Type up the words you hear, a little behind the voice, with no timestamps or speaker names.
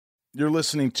You're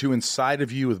listening to Inside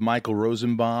of You with Michael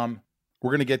Rosenbaum.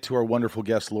 We're going to get to our wonderful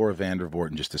guest, Laura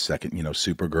Vandervoort, in just a second. You know,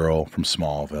 Supergirl from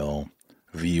Smallville,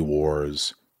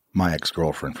 V-Wars, my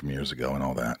ex-girlfriend from years ago, and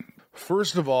all that.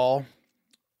 First of all,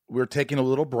 we're taking a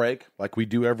little break like we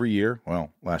do every year.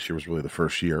 Well, last year was really the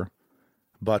first year.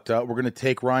 But we're going to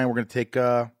take, Ryan, we're going to take...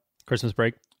 Christmas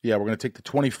break? Yeah, we're going to take the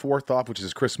 24th off, which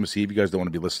is Christmas Eve. You guys don't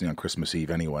want to be listening on Christmas Eve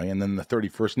anyway. And then the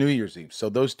 31st, New Year's Eve. So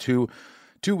those two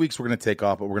weeks we're going to take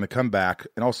off, but we're going to come back.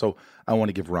 And also, I want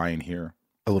to give Ryan here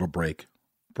a little break.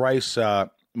 Bryce,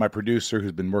 my producer,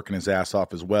 who's been working his ass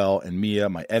off as well, and Mia,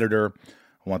 my editor,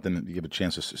 I want them to give a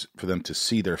chance for them to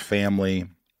see their family,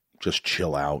 just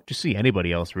chill out. Just see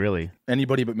anybody else, really.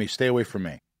 Anybody but me. Stay away from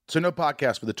me. So no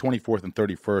podcast for the 24th and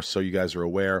 31st, so you guys are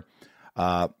aware.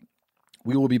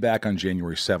 We will be back on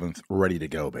January 7th, ready to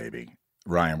go, baby.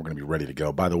 Ryan, we're going to be ready to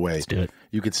go. By the way, Let's do it.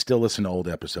 You could still listen to old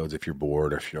episodes if you're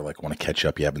bored or if you're like want to catch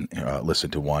up, you haven't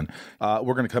listened to one.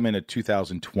 We're going to come in at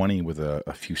 2020 with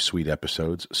a few sweet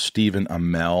episodes. Stephen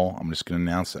Amell, I'm just going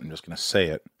to announce it. I'm just going to say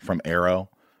it, from Arrow.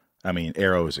 I mean,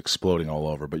 Arrow is exploding all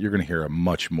over, but you're going to hear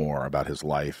much more about his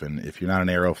life. And if you're not an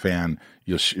Arrow fan,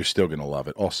 you're still going to love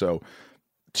it. Also,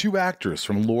 2 actors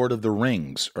from Lord of the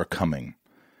Rings are coming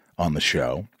on the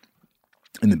show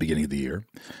in the beginning of the year.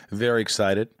 Very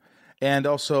excited. And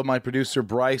also my producer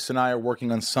Bryce and I are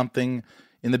working on something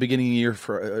in the beginning of the year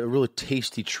for a really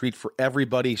tasty treat for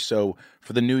everybody. So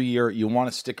for the new year, you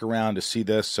want to stick around to see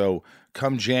this. So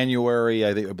come January,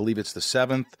 I believe it's the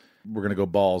 7th, we're going to go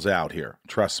balls out here.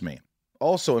 Trust me.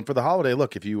 Also, and for the holiday,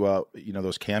 look, if you,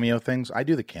 those cameo things, I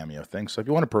do the cameo thing. So if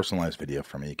you want a personalized video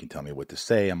from me, you can tell me what to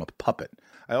say. I'm a puppet.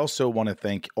 I also want to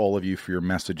thank all of you for your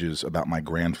messages about my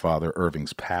grandfather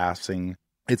Irving's passing.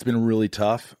 It's been really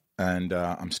tough, and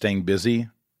I'm staying busy,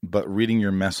 but reading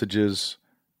your messages,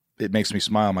 it makes me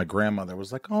smile. My grandmother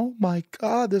was like, oh my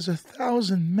God, there's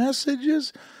 1,000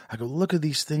 messages. I go, look at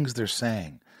these things they're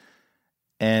saying.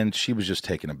 And she was just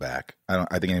taken aback.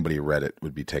 I think anybody who read it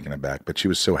would be taken aback, but she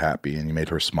was so happy, and you made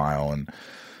her smile, and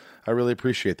I really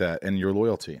appreciate that, and your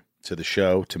loyalty to the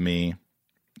show, to me,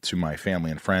 to my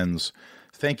family and friends.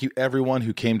 Thank you, everyone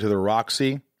who came to the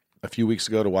Roxy a few weeks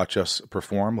ago to watch us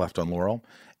perform, Left on Laurel.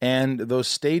 And those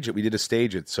Stage It, we did a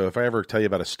Stage It. So if I ever tell you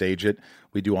about a Stage It,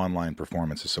 we do online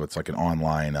performances. So it's like an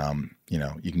online,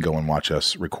 you can go and watch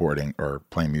us recording or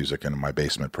playing music in my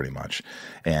basement pretty much.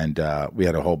 And we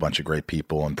had a whole bunch of great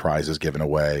people and prizes given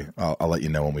away. I'll let you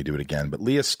know when we do it again. But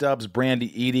Leah Stubbs,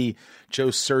 Brandy Eady, Joe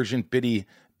Surgeon,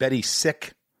 Betty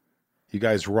Sick, you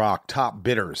guys rock. Top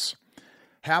bidders.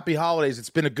 Happy holidays. It's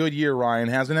been a good year, Ryan,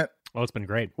 hasn't it? Oh, it's been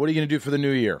great. What are you going to do for the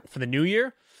new year? For the new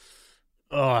year?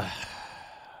 I'm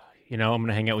going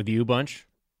to hang out with you a bunch.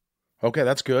 Okay,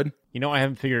 that's good. I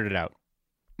haven't figured it out.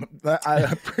 I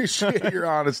appreciate your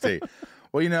honesty.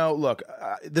 Well, look,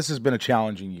 this has been a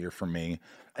challenging year for me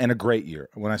and a great year.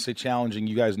 When I say challenging,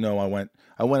 you guys know I went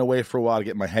away for a while to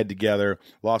get my head together,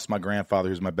 lost my grandfather,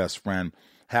 who's my best friend,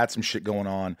 had some shit going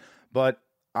on. But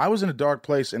I was in a dark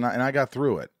place, and I got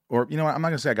through it. Or, I'm not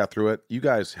going to say I got through it. You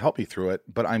guys helped me through it,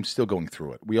 but I'm still going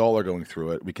through it. We all are going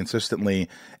through it. We consistently,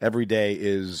 every day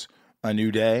is a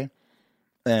new day.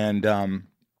 And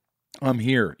I'm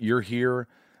here. You're here.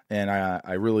 And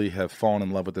I really have fallen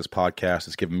in love with this podcast.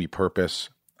 It's given me purpose.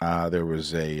 There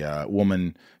was a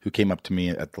woman who came up to me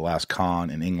at the last con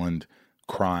in England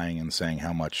crying and saying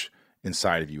how much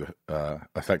inside of you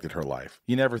affected her life.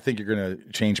 You never think you're going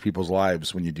to change people's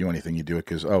lives when you do anything. You do it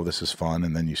because, oh, this is fun.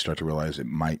 And then you start to realize it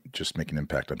might just make an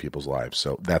impact on people's lives.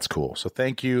 So that's cool. So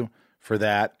thank you for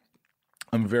that.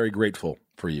 I'm very grateful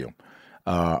for you.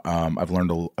 I've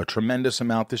learned a tremendous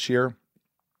amount this year.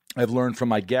 I've learned from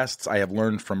my guests. I have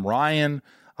learned from Ryan.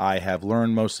 I have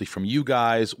learned mostly from you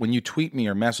guys. When you tweet me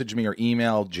or message me or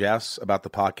email Jess about the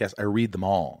podcast, I read them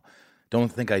all.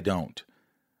 Don't think I don't.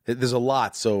 There's a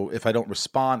lot, so if I don't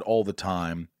respond all the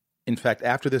time, in fact,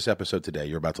 after this episode today,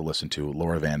 you're about to listen to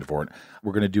Laura Vandervoort,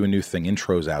 we're going to do a new thing,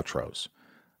 intros, outros.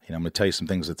 I'm going to tell you some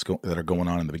things that are going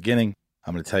on in the beginning.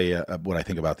 I'm going to tell you what I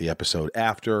think about the episode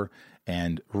after,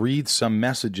 and read some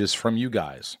messages from you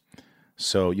guys.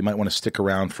 So you might want to stick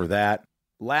around for that.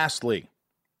 Lastly,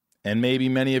 and maybe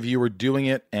many of you are doing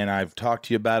it, and I've talked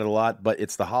to you about it a lot, but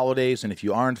it's the holidays, and if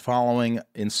you aren't following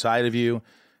Inside of You,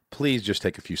 please just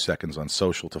take a few seconds on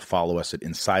social to follow us at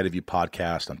Inside of You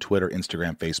Podcast on Twitter,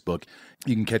 Instagram, Facebook.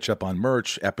 You can catch up on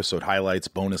merch, episode highlights,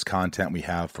 bonus content we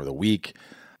have for the week.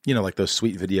 Like those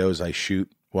sweet videos I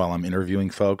shoot while I'm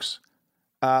interviewing folks.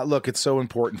 Look, it's so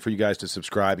important for you guys to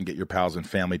subscribe and get your pals and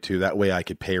family too. That way I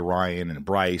could pay Ryan and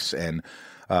Bryce and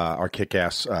our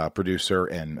kick-ass producer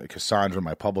and Cassandra,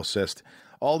 my publicist,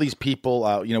 all these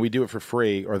people, we do it for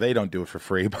free, or they don't do it for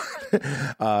free,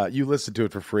 but you listen to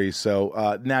it for free.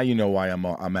 So now you know why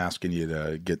I'm asking you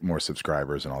to get more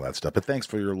subscribers and all that stuff. But thanks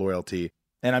for your loyalty.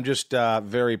 And I'm just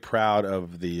very proud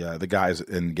of the guys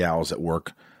and gals that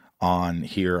work on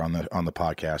here on the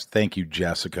podcast. Thank you,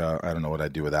 Jessica. I don't know what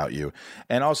I'd do without you.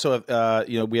 And also,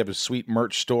 we have a sweet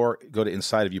merch store. Go to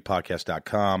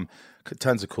insideofyoupodcast.com.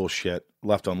 Tons of cool shit.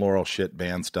 Left on Laurel shit,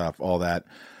 band stuff, all that.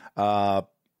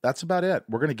 That's about it.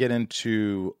 We're going to get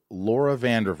into Laura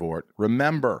Vandervoort.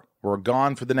 Remember, we're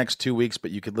gone for the next 2 weeks, but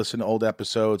you could listen to old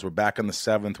episodes. We're back on the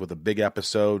 7th with a big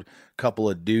episode, couple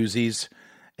of doozies.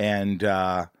 And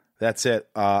that's it.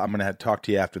 I'm going to talk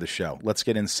to you after the show. Let's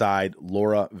get inside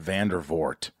Laura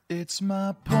Vandervoort. It's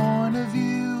my point of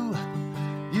view.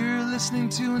 You're listening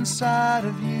to Inside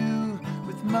of You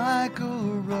with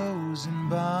Michael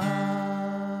Rosenbaum.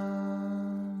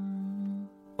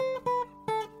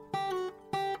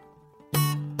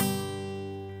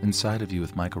 Inside of You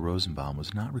with Michael Rosenbaum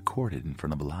was not recorded in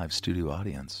front of a live studio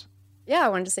audience. Yeah, I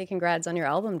wanted to say congrats on your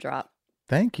album drop.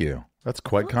 Thank you. That's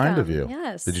quite kind of you.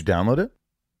 Yes. Did you download it?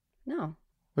 No.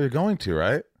 Well, you're going to,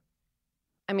 right?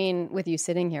 I mean, with you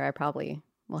sitting here, I probably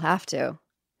will have to.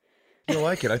 You'll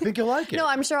like it. I think you'll like it. No,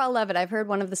 I'm sure I'll love it. I've heard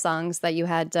one of the songs that you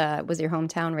had, was your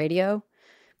hometown radio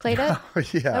played it.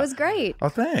 Yeah. That was great. Oh,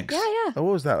 thanks. Yeah. Oh,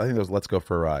 what was that? I think it was Let's Go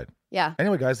for a Ride. Yeah.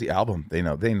 Anyway, guys, the album, they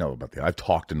know about the. I've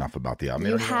talked enough about the album.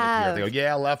 You have. They go,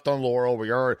 yeah, Left on Laurel.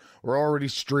 We're already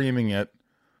streaming it.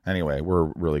 Anyway,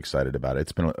 we're really excited about it.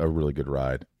 It's been a really good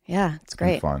ride. Yeah, it's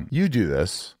great. It's been fun. You do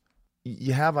this.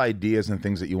 You have ideas and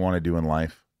things that you want to do in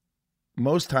life.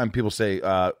 Most time people say,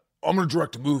 I'm going to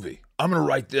direct a movie. I'm going to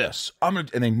write this. And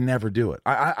they never do it.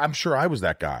 I'm sure I was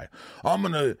that guy.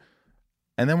 And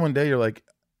then one day you're like,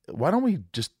 why don't we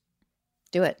just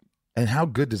do it? And how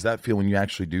good does that feel when you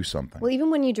actually do something? Well,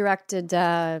 even when you directed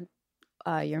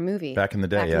your movie. Back in the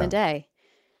day,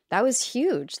 that was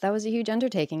huge. That was a huge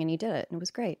undertaking, and you did it, and it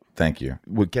was great. Thank you.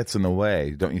 What gets in the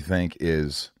way, don't you think,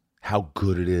 is how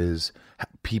good it is,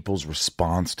 people's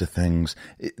response to things.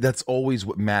 That's always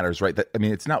what matters, right?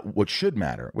 It's not what should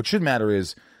matter. What should matter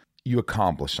is you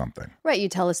accomplish something. Right. You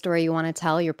tell a story you want to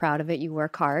tell. You're proud of it. You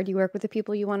work hard. You work with the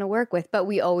people you want to work with. But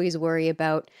we always worry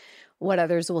about what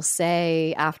others will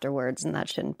say afterwards, and that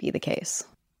shouldn't be the case.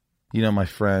 You know, my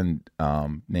friend,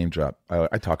 name drop,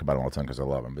 I talk about him all the time because I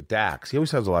love him, but Dax, he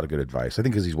always has a lot of good advice. I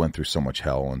think because he's went through so much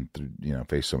hell and,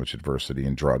 faced so much adversity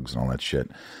and drugs and all that shit.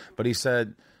 But he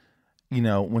said,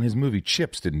 when his movie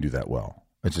Chips didn't do that well,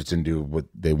 it just didn't do what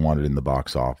they wanted in the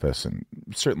box office. And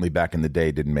certainly back in the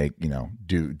day didn't make,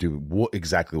 do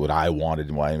exactly what I wanted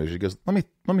and why I envisioned. He goes, let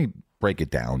me break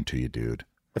it down to you, dude.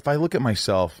 If I look at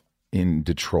myself in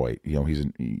Detroit,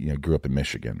 grew up in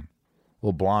Michigan,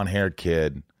 little blonde haired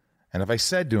kid. And if I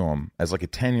said to him as like a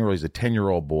 10-year-old, he's a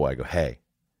 10-year-old boy, I go, hey,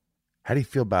 how do you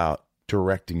feel about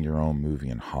directing your own movie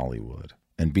in Hollywood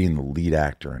and being the lead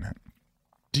actor in it?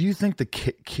 Do you think the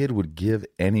kid would give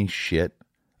any shit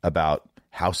about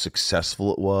how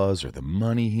successful it was or the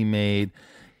money he made?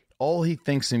 All he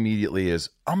thinks immediately is,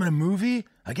 I'm in a movie?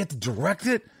 I get to direct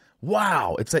it?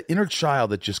 Wow. It's that inner child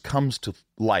that just comes to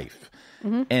life.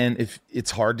 Mm-hmm. And if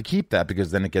it's hard to keep that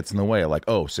because then it gets in the way. Like,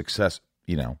 oh, success,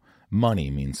 money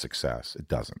means success. It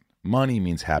doesn't. Money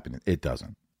means happiness. It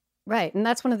doesn't. Right. And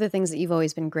that's one of the things that you've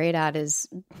always been great at is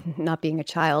not being a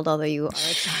child, although you are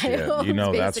a child.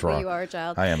 Yeah, that's wrong. You are a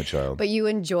child. I am a child. But you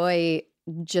enjoy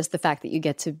just the fact that you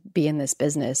get to be in this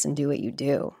business and do what you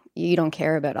do. You don't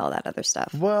care about all that other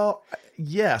stuff. Well,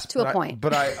 yes. To a point.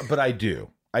 But I do.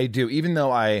 I do. Even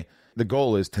though the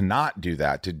goal is to not do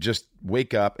that, to just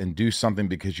wake up and do something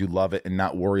because you love it and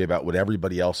not worry about what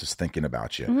everybody else is thinking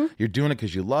about you. Mm-hmm. You're doing it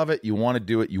because you love it. You want to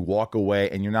do it. You walk away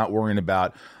and you're not worrying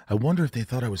about, I wonder if they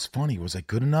thought I was funny. Was I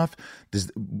good enough?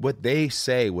 What they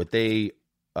say, what they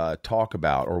talk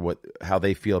about or how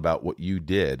they feel about what you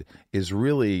did is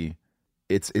really,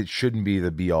 it shouldn't be the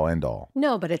be all end all.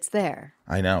 No, but it's there.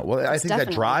 I know. Well, I think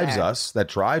that drives us. That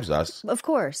drives us. Of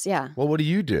course. Yeah. Well, what do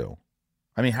you do?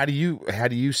 I mean, how do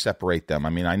you separate them? I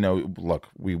mean, I know, look,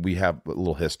 we have a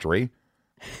little history.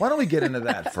 Why don't we get into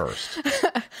that first?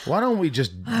 Why don't we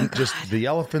just the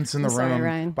elephants in the room? Sorry,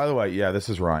 Ryan. By the way, yeah, this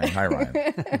is Ryan. Hi,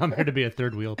 Ryan. I'm here to be a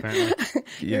third wheel, apparently.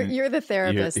 You're the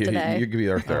therapist today. You could be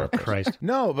our therapist. Oh, Christ.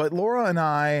 No, but Laura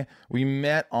and we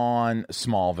met on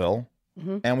Smallville,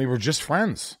 mm-hmm. and we were just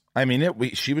friends. I mean,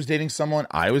 she was dating someone,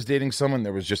 I was dating someone.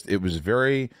 It was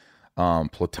very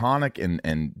platonic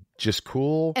and just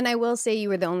cool. And I will say you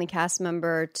were the only cast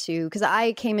member because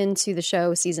I came into the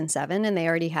show season 7 and they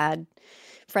already had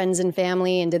friends and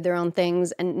family and did their own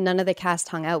things, and none of the cast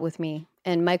hung out with me.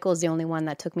 And Michael's the only one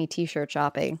that took me t-shirt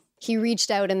shopping. he reached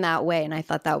out in that way, and I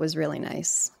thought that was really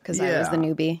nice because I was the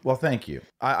newbie. Well, thank you.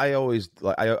 I always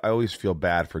feel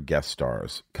bad for guest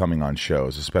stars coming on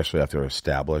shows, especially after they're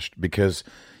established, because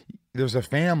there's a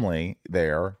family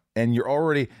there, and you're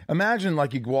already imagine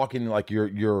like you walk in like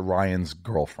you're Ryan's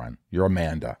girlfriend, you're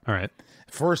Amanda. All right.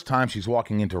 First time she's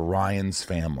walking into Ryan's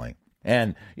family,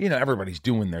 and everybody's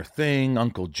doing their thing.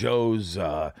 Uncle Joe's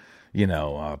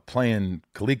playing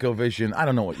ColecoVision. I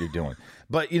don't know what you're doing.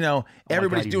 But,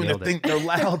 everybody's doing their thing. They're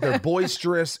loud, they're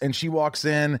boisterous, and she walks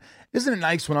in. Isn't it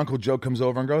nice when Uncle Joe comes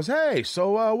over and goes, hey,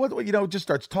 so what just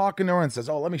starts talking to her and says,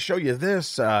 oh, let me show you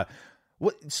this.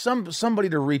 Somebody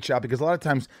to reach out, because a lot of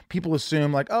times people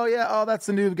assume like, that's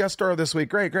the new guest star this week.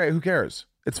 Great. Who cares?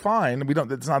 It's fine.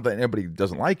 It's not that anybody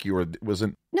doesn't like you or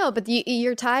wasn't. No, but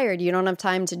you're tired. You don't have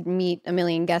time to meet a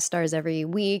million guest stars every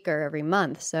week or every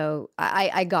month. So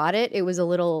I got it. It was a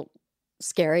little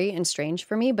scary and strange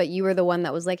for me, but you were the one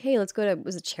that was like, hey, let's go to,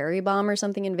 was it Cherry Bomb or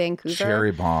something in Vancouver?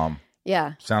 Cherry Bomb.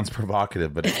 Yeah. Sounds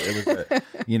provocative, but it was,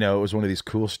 it was one of these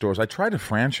cool stores. I tried to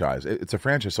franchise. It's a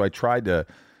franchise. So I tried to,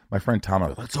 my friend Tom,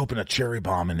 like, let's open a Cherry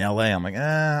Bomb in LA. I'm like,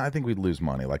 I think we'd lose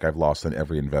money. Like I've lost on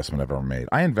every investment I've ever made.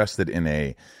 I invested in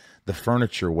the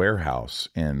furniture warehouse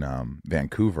in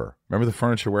Vancouver. Remember the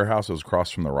furniture warehouse that was across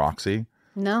from the Roxy?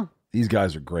 No. These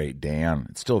guys are great. Dan,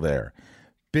 it's still there.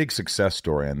 Big success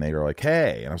story. And they were like,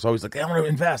 hey. And I was always like, I want to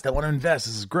invest. This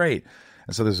is great.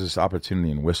 And so there's this opportunity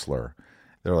in Whistler.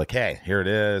 They're like, hey, here it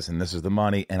is. And this is the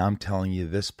money. And I'm telling you,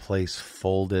 this place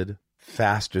folded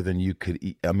faster than you could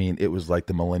eat. I mean, it was like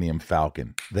the Millennium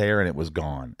Falcon there, and it was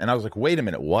gone. And I was like, wait a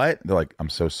minute, what? They're like, I'm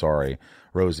so sorry,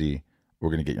 Rosie,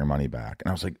 we're going to get your money back. And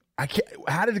I was like, I can't,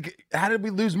 how did we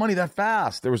lose money that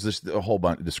fast? There was a whole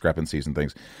bunch of discrepancies and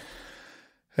things.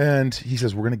 And he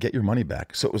says, we're going to get your money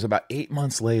back. So it was about 8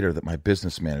 months later that my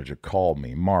business manager called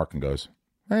me, Mark, and goes,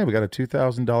 hey, we got a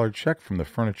 $2,000 check from the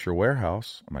furniture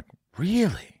warehouse. I'm like,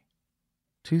 really?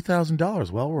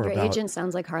 $2,000. Well, Your agent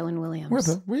sounds like Harlan Williams. We're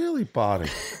the really body.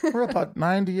 We're about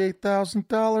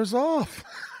 $98,000 off.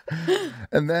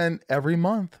 And then every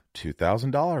month,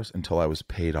 $2,000 until I was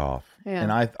paid off. Yeah.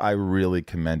 And I really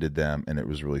commended them, and it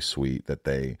was really sweet that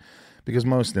because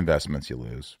most investments you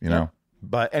lose, know?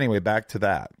 But anyway, back to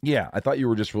that. Yeah, I thought you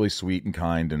were just really sweet and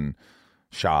kind and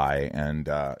shy. And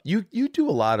you do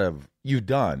a lot of,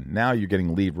 now you're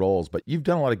getting lead roles, but you've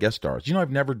done a lot of guest stars.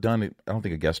 I've never done, I don't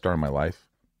think, a guest star in my life.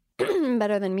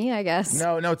 Better than me, I guess.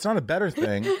 No, it's not a better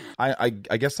thing. I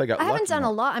guess I haven't done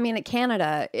a lot. I mean, at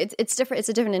Canada, it's different. It's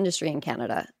a different industry in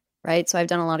Canada, right? So I've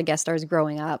done a lot of guest stars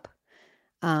growing up.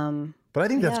 But I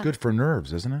think that's good for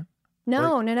nerves, isn't it?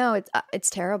 No. It's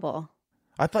terrible.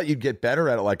 I thought you'd get better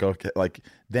at it. Like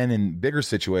then in bigger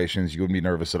situations, you wouldn't be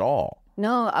nervous at all.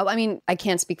 No, I mean, I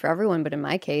can't speak for everyone, but in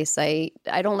my case, I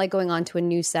don't like going on to a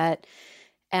new set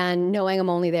and knowing I'm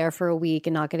only there for a week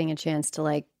and not getting a chance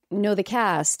to know the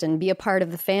cast and be a part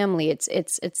of the family.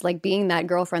 It's like being that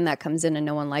girlfriend that comes in and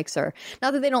no one likes her.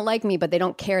 Not that they don't like me, but they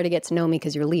don't care to get to know me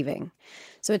because you're leaving.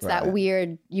 So it's that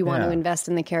weird, you want to invest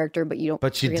in the character, but you don't.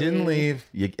 But you didn't leave.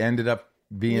 You ended up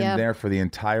being there for the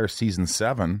entire season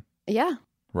 7. Yeah.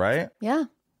 Right? Yeah.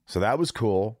 So that was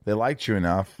cool. They liked you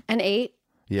enough. And 8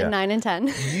 and 9 and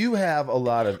 10. You have a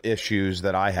lot of issues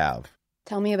that I have.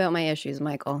 Tell me about my issues,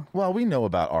 Michael. Well, we know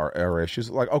about our issues.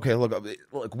 Like, okay, look,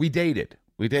 we dated.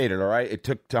 We dated, all right? It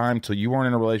took time till you weren't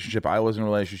in a relationship. I was in a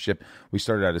relationship. We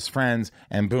started out as friends,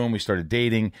 and boom, we started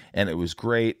dating, and it was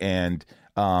great. And,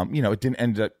 it didn't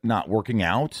end up not working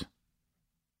out.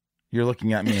 You're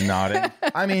looking at me and nodding.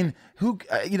 I mean,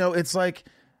 it's like,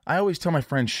 I always tell my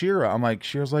friend Shira, I'm like,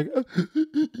 Shira's like, she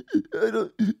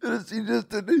just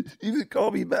didn't even call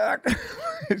me back.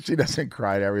 She doesn't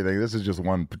cry to everything. This is just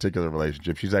one particular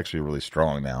relationship. She's actually really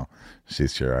strong now.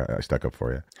 She's Shira. I stuck up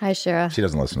for you. Hi, Shira. She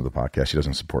doesn't listen to the podcast. She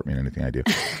doesn't support me in anything I do.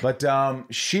 But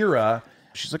Shira,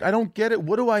 she's like, I don't get it.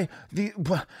 What do why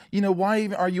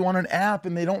even are you on an app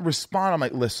and they don't respond? I'm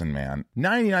like, listen, man,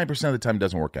 99% of the time it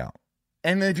doesn't work out.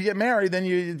 And then if you get married, then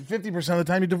 50% of the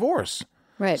time you divorce.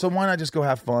 Right. So why not just go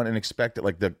have fun and expect it?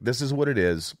 Like this is what it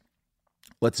is.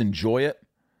 Let's enjoy it.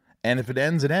 And if it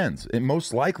ends, it ends. It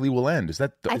most likely will end.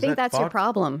 I think that's your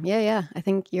problem. Yeah. I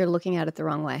think you're looking at it the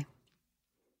wrong way.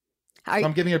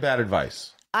 I'm giving her bad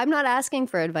advice. I'm not asking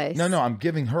for advice. No, I'm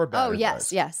giving her bad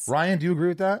advice. Yes. Ryan, do you agree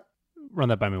with that? Run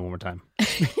that by me one more time.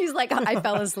 He's like, I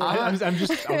fell asleep.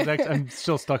 I'm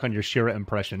still stuck on your Shira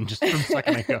impression just from a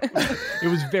second ago. It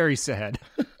was very sad.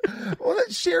 Well,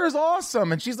 that Shira's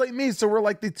awesome, and she's like me. So we're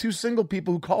like the two single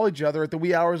people who call each other at the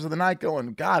wee hours of the night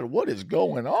going, God, what is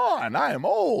going on? I am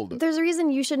old. There's a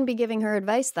reason you shouldn't be giving her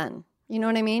advice then. You know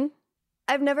what I mean?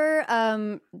 I've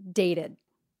never dated.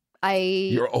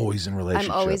 You're always in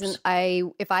relationships. I'm always in.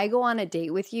 If I go on a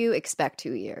date with you, expect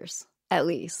 2 years at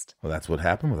least. Well, that's what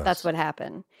happened with us. That's what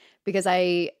happened because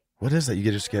What is that?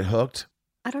 You just get hooked?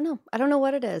 I don't know. I don't know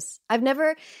what it is. I've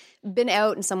never been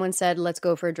out and someone said, let's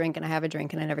go for a drink, and I have a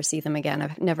drink and I never see them again.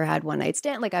 I've never had one night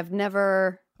stand. Like I've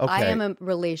never, I am a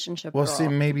relationship girl. See,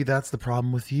 maybe that's the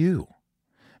problem with you.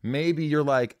 Maybe you're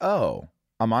like, oh,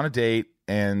 I'm on a date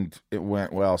and it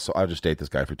went well, so I'll just date this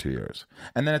guy for 2 years.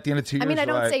 And then at the end of 2 years, I mean, I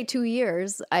don't say 2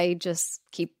 years. I just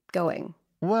keep going.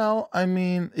 Well, I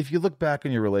mean, if you look back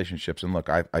in your relationships, and look,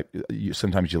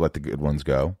 sometimes you let the good ones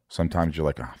go. Sometimes you're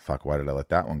like, oh, fuck, why did I let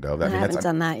that one go? I haven't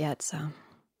done that yet, so.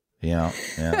 Yeah.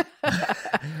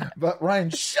 But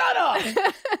Ryan, shut up!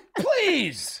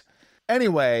 Please!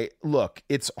 Anyway, look,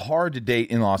 it's hard to date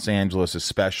in Los Angeles,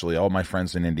 especially. All my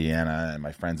friends in Indiana and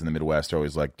my friends in the Midwest are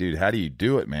always like, dude, how do you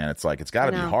do it, man? It's like, it's got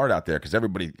to be hard out there because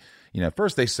everybody,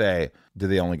 first they say, do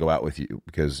they only go out with you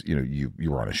because, you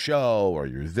were on a show or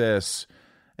you're this?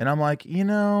 And I'm like,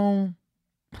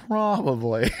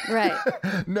 probably. Right.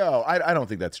 No, I don't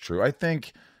think that's true. I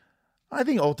think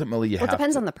ultimately it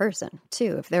depends on the person,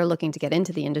 too. If they're looking to get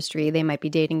into the industry, they might be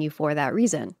dating you for that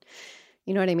reason.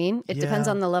 You know what I mean? It depends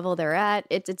on the level they're at.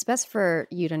 It's best for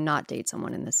you to not date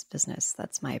someone in this business.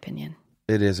 That's my opinion.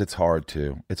 It is. It's hard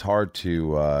to. It's hard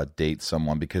to date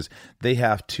someone because they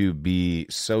have to be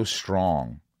so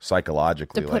strong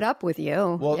psychologically to put up with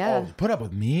you. Well, yeah. Put up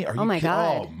with me? Are you my kidding?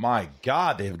 God. Oh my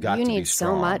God, they've got to be strong. You need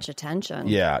so much attention.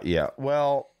 Yeah.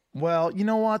 Well, you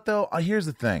know what though? Here's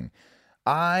the thing.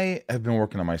 I have been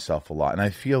working on myself a lot, and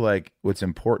I feel like what's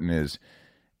important is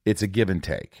it's a give and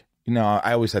take.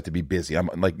 I always have to be busy. I'm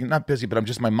like not busy,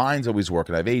 but my mind's always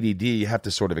working. I have ADD. You have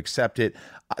to sort of accept it.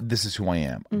 This is who I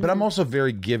am. Mm-hmm. But I'm also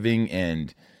very giving,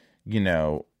 and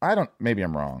maybe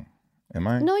I'm wrong. Am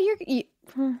I? No,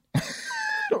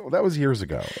 That was years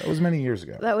ago. That was many years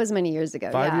ago.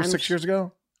 5 years, 6 years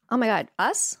ago? Oh my God.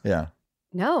 Us? Yeah.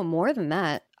 No, more than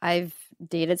that. I've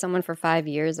dated someone for 5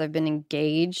 years. I've been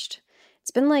engaged.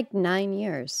 It's been like 9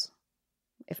 years,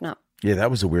 if not. Yeah,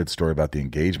 that was a weird story about the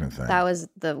engagement thing. That was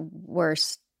the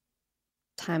worst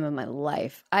time of my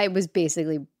life. I was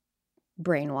basically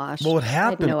brainwashed. Well, what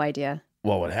happened? I had no idea.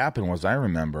 Well, what happened was I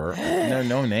remember,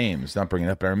 no names, not bringing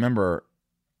it up, but I remember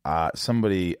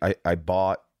somebody, I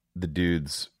bought the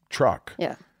dude's truck.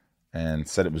 Yeah. And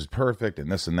said it was perfect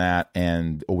and this and that.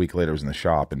 And a week later it was in the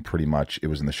shop, and pretty much it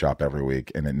was in the shop every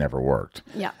week and it never worked.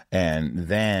 Yeah. And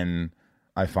then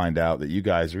I find out that you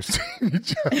guys are seeing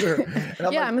each other.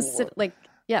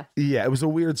 Yeah. Yeah, it was a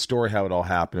weird story how it all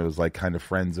happened. It was like kind of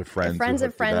friends of friends. Friends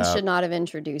of friends should not have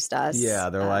introduced us. Yeah,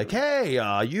 they're like, hey, yeah.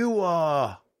 Are you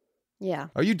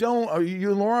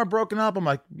and Laura broken up? I'm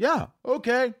like, yeah,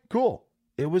 okay, cool.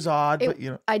 It was odd, but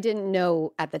I didn't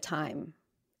know at the time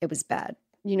it was bad.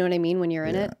 You know what I mean? When you're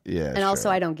in it. Yeah. And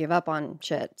also I don't give up on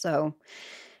shit. So,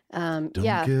 don't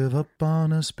give up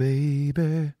on us,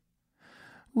 baby.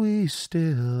 We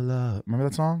still love. Remember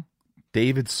that song?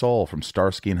 David Soul from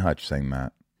Starsky and Hutch sang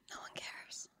that. No one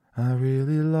cares. I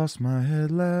really lost my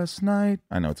head last night.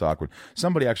 I know it's awkward.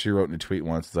 Somebody actually wrote in a tweet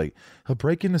once, it's like, he'll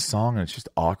break into song and it's just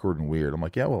awkward and weird. I'm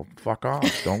like, yeah, well, fuck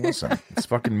off. Don't listen. It's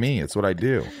fucking me. It's what I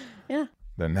do. Yeah.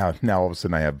 Then now all of a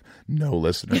sudden I have no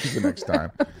listeners the next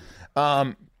time.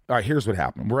 All right, here's what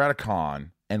happened. We're at a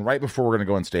con, and right before we're going to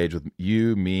go on stage with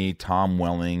you, me, Tom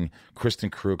Welling, Kristen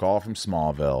Kruk, all from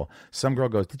Smallville, some girl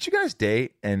goes, did you guys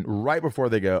date? And right before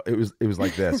they go, it was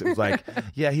like this. It was like,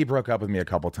 yeah, he broke up with me a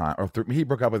couple times. Or he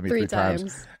broke up with me three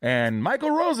times. And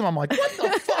Michael Rosen, I'm like, what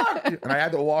the fuck? And I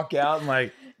had to walk out and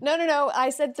like... No.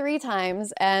 I said 3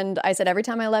 times, and I said every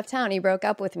time I left town, he broke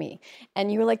up with me.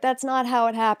 And you were like, that's not how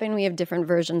it happened. We have different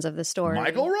versions of the story.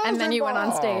 Michael Rosen. And then you went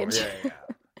on stage. Yeah.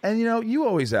 And you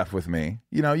always F with me.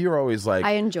 You're always like,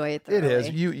 I enjoy it thoroughly.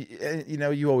 It is.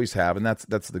 You always have, and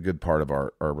that's the good part of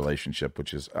our relationship,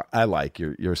 which is I like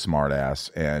you're a smart ass,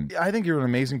 and I think you're an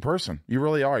amazing person. You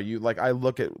really are. I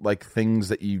look at like things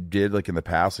that you did like in the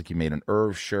past, like you made an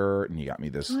Irv shirt and you got me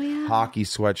this hockey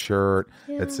sweatshirt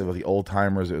that's with the old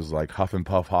timers. It was like Huff and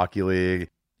Puff Hockey League.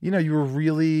 You were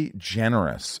really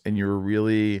generous, and you were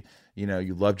really,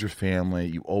 you loved your family.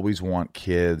 You always want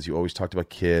kids. You always talked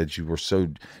about kids. You were so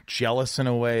jealous in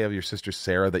a way of your sister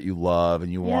Sarah that you love,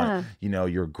 and you want,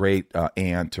 you're a great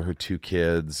aunt to her 2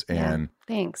 kids. And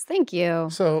thanks, thank you.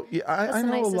 So That's I the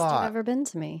know nicest a lot. you've ever been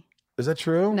to me. Is that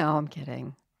true? No, I'm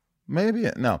kidding. Maybe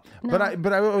no. But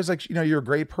I was like, you're a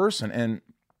great person, and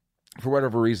for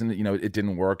whatever reason, it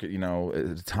didn't work.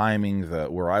 The timing,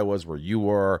 where I was, where you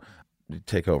were.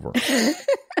 Take over.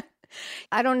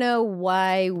 I don't know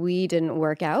why we didn't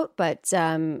work out, but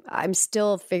I'm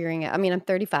still figuring it. I mean, I'm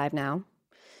 35 now.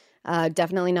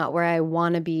 Definitely not where I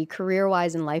want to be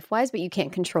career-wise and life-wise, but you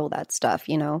can't control that stuff,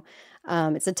 you know?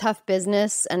 It's a tough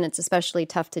business, and it's especially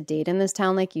tough to date in this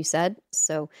town, like you said.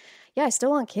 So, yeah, I still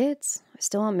want kids. I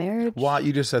still want marriage. Well,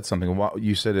 you just said something.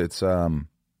 You said it's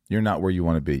you're not where you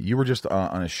want to be. You were just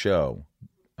on a show,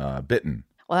 Bitten.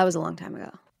 Well, that was a long time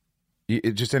ago.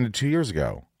 It just ended 2 years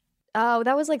ago. Oh,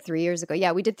 that was like 3 years ago.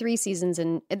 Yeah, we did 3 seasons,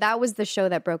 and that was the show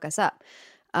that broke us up.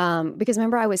 Because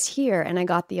remember, I was here and I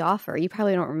got the offer. You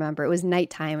probably don't remember. It was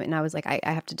nighttime, and I was like, I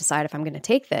have to decide if I'm going to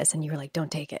take this. And you were like,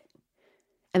 don't take it.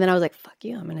 And then I was like, fuck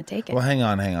you, I'm going to take it. Well, hang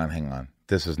on.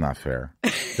 This is not fair.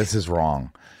 This is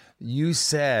wrong. You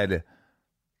said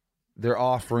they're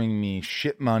offering me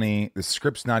shit money. The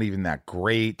script's not even that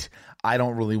great. I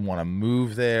don't really want to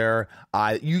move there.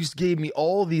 You just gave me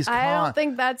all these. I don't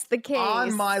think that's the case.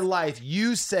 On my life,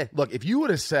 you said, look, if you would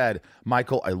have said,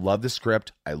 Michael, I love the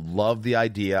script. I love the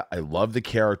idea. I love the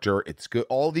character. It's good.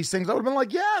 All these things, I would have been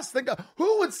like, yes.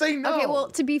 Who would say no? Okay, well,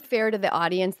 to be fair to the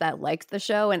audience that liked the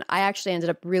show, and I actually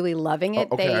ended up really loving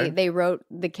it. Okay. They wrote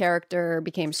the character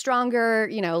became stronger.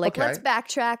 You know, like let's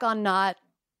backtrack on not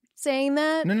saying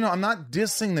that. No, I'm not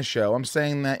dissing the show. I'm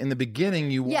saying that in the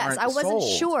beginning you weren't Yes, I wasn't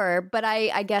sold. sure, but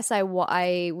I guess I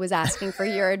was asking for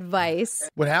your advice.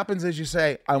 What happens is you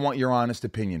say, I want your honest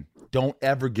opinion. Don't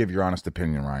ever give your honest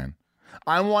opinion, Ryan.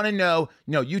 I want to know,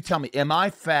 no, you tell me, am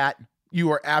I fat? You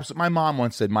are absolute. My mom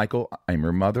once said, Michael, I'm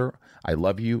your mother. I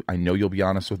love you. I know you'll be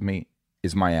honest with me.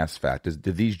 Is my ass fat?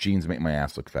 Do these jeans make my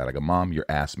ass look fat? I go, Mom, your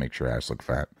ass makes your ass look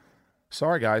fat.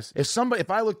 Sorry, guys.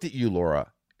 If I looked at you,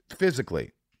 Laura,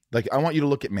 physically, like, I want you to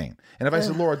look at me. And if I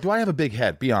said, Laura, do I have a big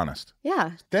head? Be honest.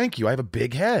 Yeah. Thank you. I have a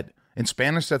big head. In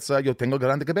Spanish, that's yo tengo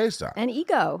grande cabeza. And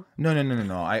ego. No.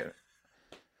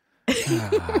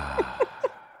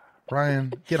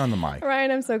 Ryan, get on the mic.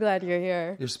 Ryan, I'm so glad you're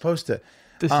here. You're supposed to.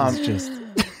 This is just.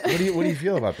 What do you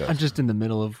feel about this? I'm just in the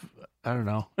middle of. I don't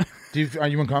know. Are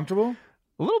you uncomfortable?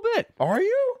 A little bit. Are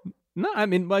you? No, I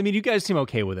mean, you guys seem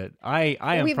okay with it. I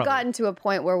am. We've gotten to a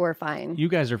point where we're fine. You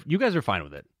guys are fine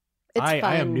with it.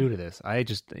 I am new to this. I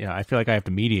feel like I have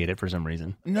to mediate it for some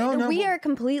reason. No. We are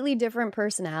completely different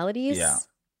personalities. Yeah.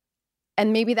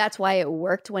 And maybe that's why it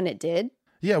worked when it did.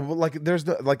 Yeah, well,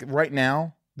 like right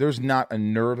now, there's not a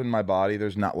nerve in my body.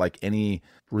 There's not like any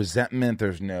resentment.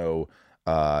 There's no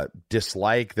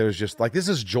dislike. There's just like, this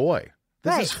is joy.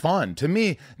 This is fun. To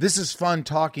me, this is fun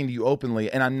talking to you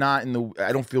openly, and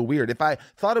I don't feel weird. If I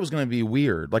thought it was going to be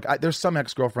weird, like there's some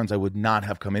ex-girlfriends I would not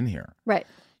have come in here. Right.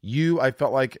 I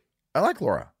felt like, I like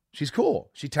Laura. She's cool.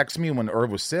 She texted me when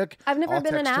Irv was sick. I've never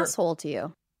been an her. asshole to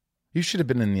you. You should have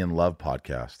been in the In Love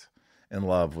podcast. In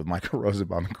Love with Michael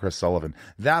Rosenbaum and Chris Sullivan.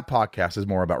 That podcast is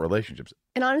more about relationships.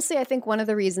 And honestly, I think one of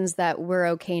the reasons that we're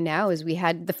okay now is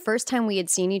the first time we had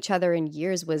seen each other in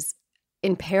years was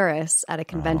in Paris at a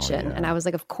convention. Yeah. And I was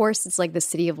like, of course, it's like the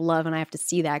city of love and I have to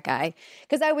see that guy.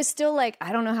 Because I was still like,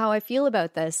 I don't know how I feel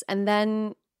about this. And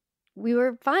then we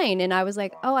were fine. And I was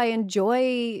like, oh, I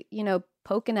enjoy,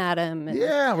 poking at him. And,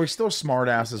 yeah, we're still smart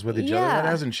asses with each other. That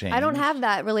hasn't changed. I don't have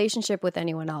that relationship with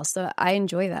anyone else. So I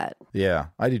enjoy that. Yeah,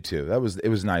 I do too. It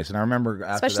was nice. And I remember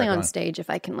after especially that on stage, if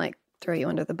I can like throw you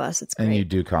under the bus, it's great. And you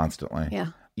do constantly. Yeah.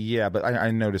 Yeah, but I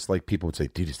noticed like people would say,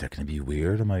 dude, is that going to be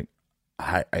weird? I'm like,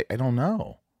 I don't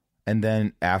know. And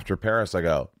then after Paris, I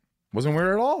go, wasn't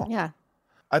weird at all. Yeah.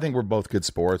 I think we're both good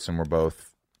sports and we're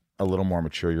both a little more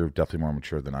mature. You're definitely more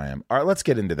mature than I am. All right, let's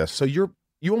get into this. So you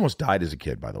almost died as a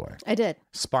kid, by the way. I did.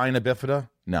 Spina bifida?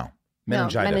 No.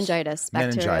 Meningitis. No, meningitis.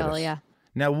 Bacterial, yeah.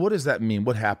 Now, what does that mean?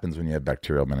 What happens when you have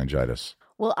bacterial meningitis?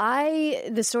 Well,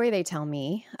 the story they tell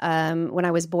me, when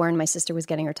I was born, my sister was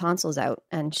getting her tonsils out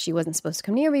and she wasn't supposed to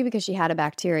come near me because she had a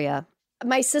bacteria.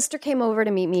 My sister came over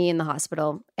to meet me in the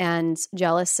hospital and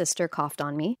jealous sister coughed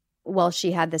on me. While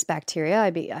she had this bacteria,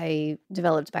 I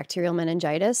developed bacterial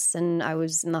meningitis and I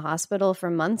was in the hospital for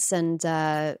months and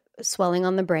swelling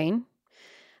on the brain.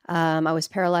 I was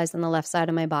paralyzed on the left side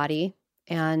of my body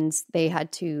and they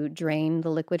had to drain the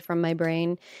liquid from my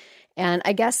brain. And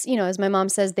I guess, as my mom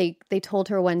says, they told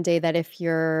her one day that if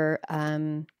her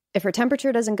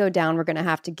temperature doesn't go down, we're going to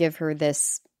have to give her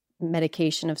this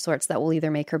medication of sorts that will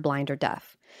either make her blind or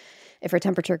deaf. If her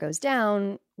temperature goes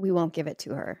down, we won't give it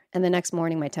to her. And the next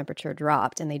morning, my temperature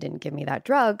dropped and they didn't give me that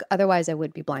drug. Otherwise, I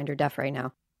would be blind or deaf right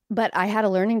now. But I had a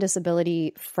learning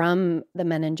disability from the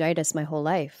meningitis my whole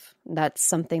life. That's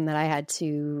something that I had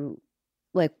to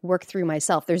work through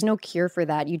myself. There's no cure for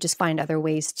that. You just find other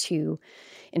ways to.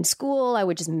 In school, I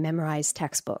would just memorize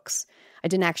textbooks. I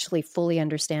didn't actually fully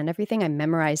understand everything. I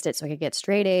memorized it so I could get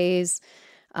straight A's.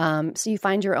 So you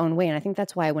find your own way. And I think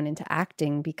that's why I went into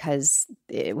acting, because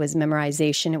it was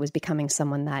memorization. It was becoming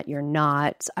someone that you're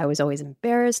not. I was always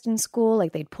embarrassed in school.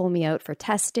 Like they'd pull me out for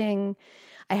testing.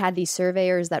 I had these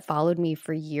surveyors that followed me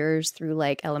for years through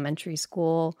like elementary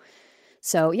school.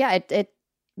 So yeah, it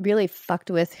really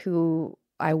fucked with who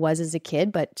I was as a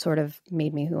kid, but sort of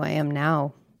made me who I am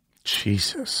now.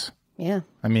 Jesus. Yeah.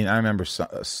 I mean, I remember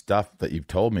stuff that you've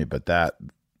told me, but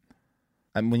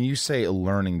and when you say a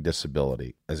learning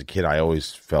disability, as a kid, I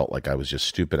always felt like I was just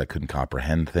stupid. I couldn't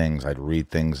comprehend things. I'd read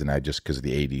things, and I just, because of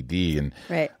the ADD, and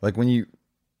right. Like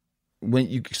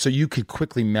so you could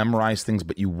quickly memorize things,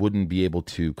 but you wouldn't be able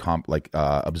to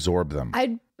absorb them.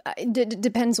 It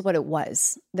depends what it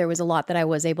was. There was a lot that I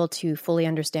was able to fully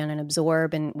understand and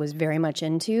absorb and was very much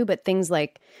into, but things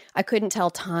like I couldn't tell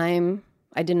time.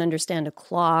 I didn't understand a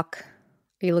clock.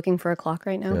 Are you looking for a clock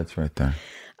right now? That's right there.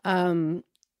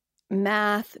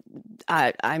 Math,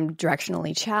 I'm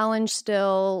directionally challenged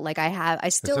still. Like I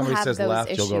still have says those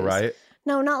left, issues. You'll go right?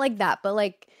 No, not like that, but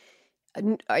like,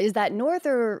 is that north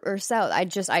or south?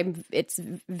 It's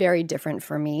very different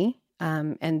for me.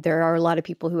 And there are a lot of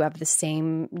people who have the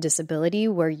same disability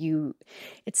where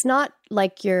it's not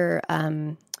like you're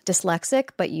dyslexic,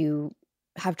 but you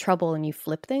have trouble and you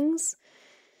flip things.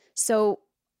 So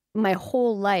my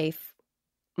whole life,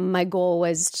 my goal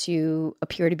was to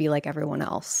appear to be like everyone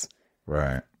else.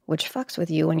 Right. Which fucks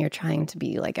with you when you're trying to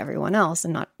be like everyone else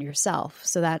and not yourself.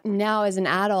 So that now as an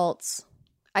adult,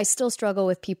 I still struggle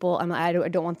with people. I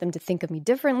don't want them to think of me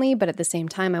differently, but at the same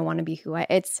time, I want to be who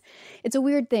it's a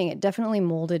weird thing. It definitely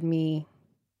molded me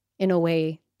in a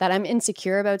way that I'm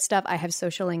insecure about stuff. I have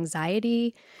social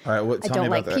anxiety. All right. I don't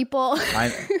like people.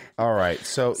 All right.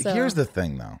 So here's the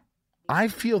thing, though. I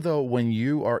feel, though, when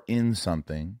you are in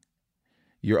something,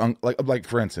 you're like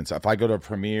for instance, if I go to a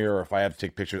premiere or if I have to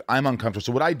take pictures, I'm uncomfortable.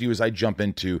 So what I do is I jump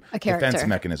into a defense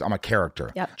mechanism. I'm a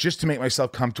character, yep. Just to make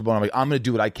myself comfortable. And I'm going to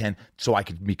do what I can so I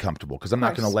can be comfortable because I'm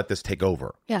not going to let this take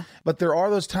over. Yeah. But there are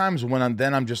those times when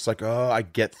I'm just like, oh, I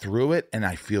get through it and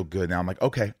I feel good. Now I'm like,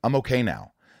 okay, I'm okay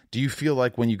now. Do you feel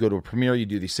like when you go to a premiere, you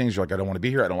do these things, you're like, I don't want to be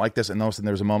here, I don't like this, and all of a sudden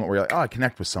there's a moment where you're like, oh, I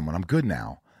connect with someone, I'm good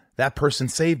now. That person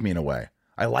saved me in a way.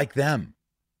 I like them.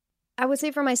 I would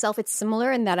say for myself, it's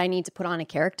similar in that I need to put on a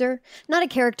character. Not a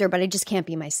character, but I just can't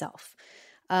be myself.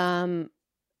 And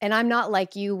I'm not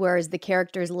like you, whereas the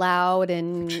character is loud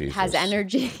and has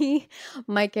energy.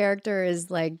 My character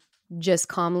is like, just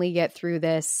calmly get through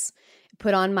this,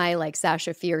 put on my like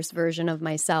Sasha Fierce version of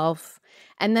myself.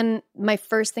 And then my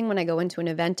first thing when I go into an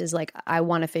event is like, I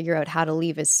want to figure out how to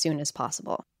leave as soon as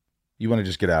possible. You want to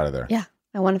just get out of there. Yeah.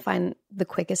 I want to find the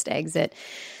quickest exit.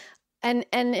 And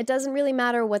it doesn't really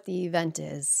matter what the event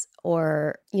is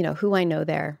or, who I know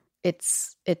there.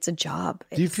 It's a job.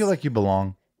 Do you feel like you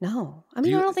belong? No. I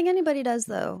mean, I don't think anybody does,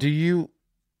 though.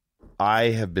 I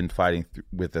have been fighting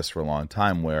with this for a long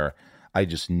time where I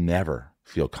just never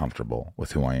feel comfortable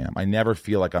with who I am. I never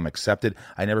feel like I'm accepted.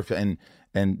 I never feel,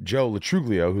 and Joe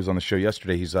Latruglio, who's on the show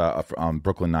yesterday, he's on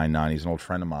Brooklyn Nine-Nine. He's an old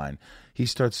friend of mine. He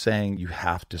starts saying, you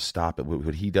have to stop it,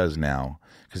 what he does now,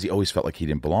 because he always felt like he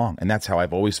didn't belong. And that's how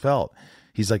I've always felt.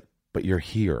 He's like, but you're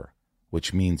here,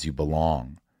 which means you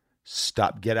belong.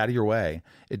 Stop, get out of your way.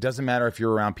 It doesn't matter if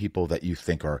you're around people that you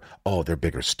think are, oh, they're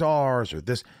bigger stars or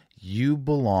this. You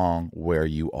belong where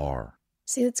you are.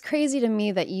 See, it's crazy to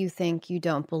me that you think you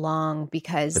don't belong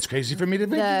because... It's crazy for me to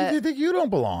think you don't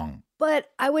belong.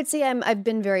 But I would say I've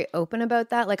been very open about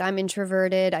that. Like, I'm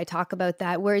introverted. I talk about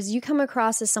that. Whereas you come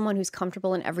across as someone who's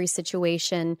comfortable in every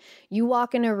situation. You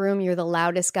walk in a room, you're the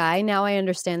loudest guy. Now I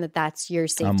understand that that's your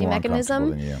safety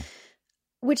mechanism. Than you.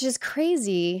 Which is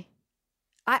crazy.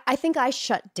 I think I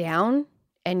shut down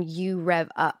and you rev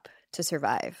up to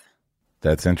survive.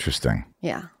 That's interesting.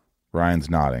 Yeah. Ryan's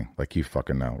nodding like you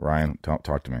fucking know. Ryan,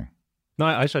 talk to me. No,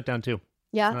 I shut down too.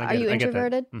 Yeah? No, Are you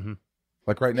introverted? Mm-hmm.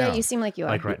 Like right now? Yeah, you seem like you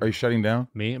are. Like Are you shutting down?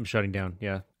 Me? I'm shutting down,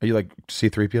 yeah. Are you like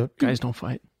C-3PO? Guys, don't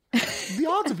fight. The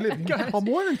odds of living on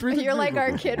more than 3. You're like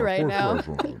our kid right now.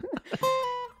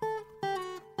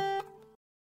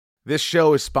 This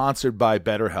show is sponsored by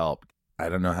BetterHelp. I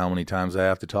don't know how many times I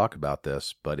have to talk about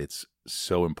this, but it's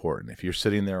so important. If you're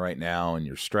sitting there right now and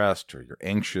you're stressed or you're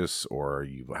anxious or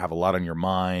you have a lot on your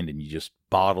mind and you just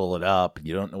bottle it up and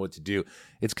you don't know what to do,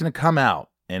 it's going to come out,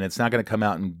 and it's not going to come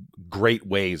out in great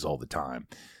ways all the time.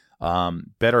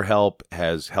 BetterHelp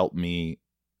has helped me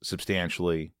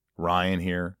substantially. Ryan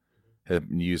here have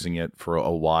been using it for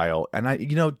a while. And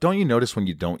don't you notice when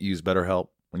you don't use BetterHelp?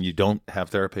 When you don't have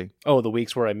therapy? Oh, the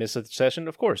weeks where I miss a session?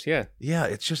 Of course, yeah. Yeah,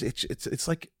 it's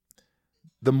like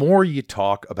the more you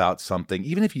talk about something,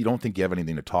 even if you don't think you have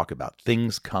anything to talk about,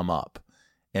 things come up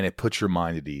and it puts your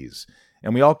mind at ease.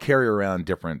 And we all carry around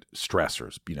different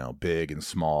stressors, big and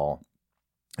small.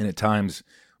 And at times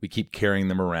we keep carrying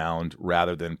them around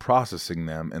rather than processing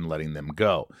them and letting them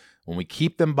go. When we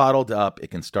keep them bottled up,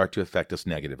 it can start to affect us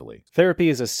negatively. Therapy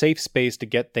is a safe space to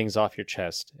get things off your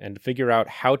chest and to figure out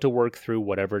how to work through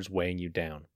whatever's weighing you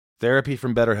down. Therapy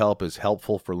from BetterHelp is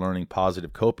helpful for learning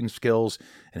positive coping skills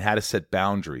and how to set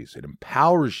boundaries. It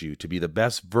empowers you to be the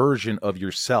best version of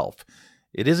yourself.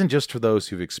 It isn't just for those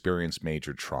who've experienced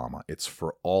major trauma. It's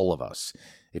for all of us.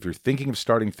 If you're thinking of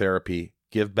starting therapy,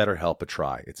 give BetterHelp a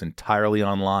try. It's entirely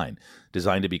online,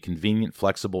 designed to be convenient,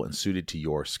 flexible, and suited to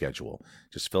your schedule.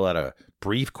 Just fill out a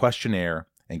brief questionnaire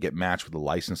and get matched with a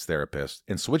licensed therapist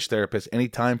and switch therapists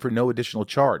anytime for no additional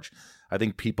charge. I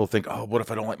think people think, oh, what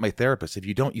if I don't like my therapist? If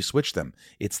you don't, you switch them.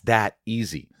 It's that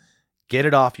easy. Get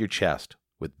it off your chest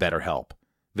with BetterHelp.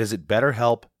 Visit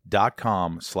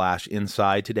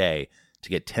BetterHelp.com/inside today to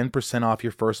get 10% off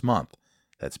your first month.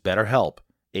 That's BetterHelp,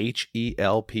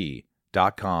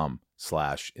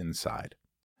 HELP.com/inside.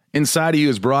 Inside of You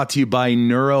is brought to you by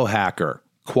Neurohacker,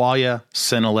 Qualia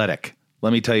Senolytic.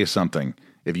 Let me tell you something.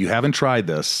 If you haven't tried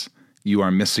this, you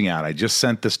are missing out. I just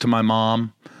sent this to my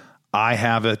mom. I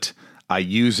have it. I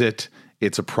use it.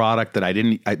 It's a product that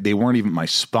they weren't even my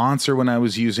sponsor when I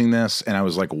was using this. And I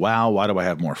was like, wow, why do I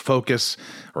have more focus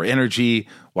or energy?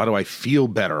 Why do I feel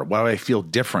better? Why do I feel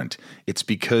different? It's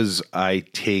because I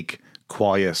take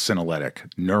Qualia Senolytic,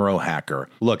 Neurohacker.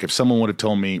 Look, if someone would have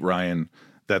told me, Ryan,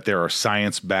 that there are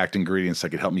science-backed ingredients that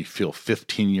could help me feel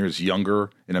 15 years younger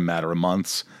in a matter of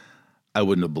months, I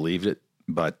wouldn't have believed it.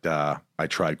 But I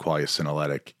tried Qualia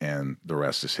Senolytic, and the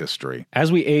rest is history.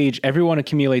 As we age, everyone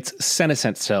accumulates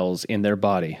senescent cells in their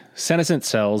body. Senescent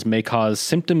cells may cause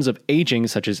symptoms of aging,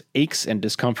 such as aches and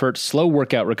discomfort, slow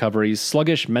workout recoveries,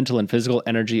 sluggish mental and physical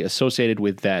energy associated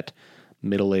with that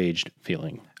middle-aged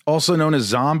feeling. Also known as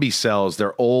zombie cells,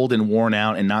 they're old and worn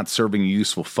out and not serving a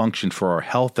useful function for our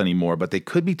health anymore, but they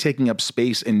could be taking up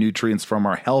space and nutrients from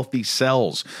our healthy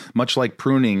cells. Much like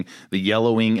pruning the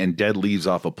yellowing and dead leaves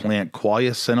off a plant,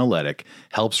 Qualia Senolytic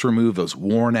helps remove those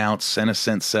worn out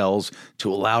senescent cells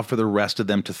to allow for the rest of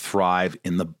them to thrive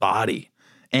in the body.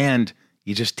 And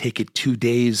you just take it 2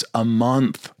 days a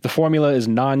month. The formula is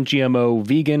non-GMO,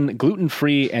 vegan,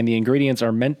 gluten-free, and the ingredients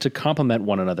are meant to complement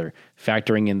one another,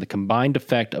 factoring in the combined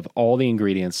effect of all the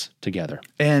ingredients together.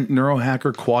 And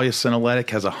Neurohacker Qualia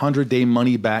Senolytic has a 100-day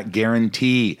money-back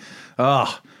guarantee.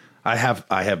 I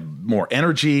have more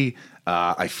energy.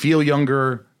 I feel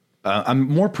younger. I'm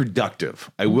more productive.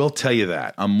 I will tell you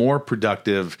that. I'm more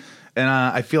productive, and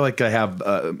I feel like I have.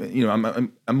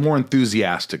 I'm more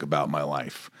enthusiastic about my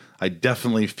life. I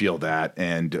definitely feel that.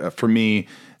 And for me,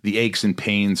 the aches and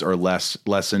pains are less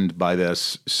lessened by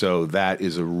this. So that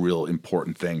is a real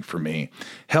important thing for me.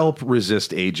 Help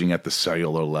resist aging at the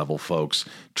cellular level, folks.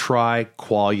 Try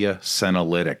Qualia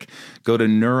Senolytic. Go to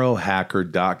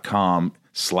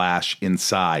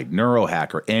neurohacker.com/inside.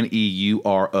 Neurohacker,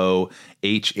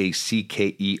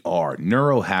 NEUROHACKER.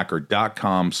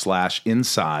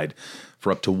 Neurohacker.com/inside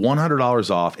for up to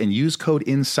 $100 off, and use code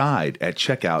INSIDE at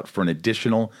checkout for an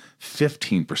additional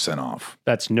 15% off.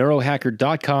 That's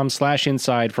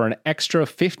neurohacker.com/inside for an extra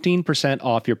 15%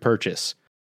 off your purchase.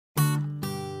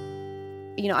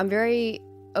 I'm very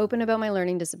open about my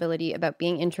learning disability, about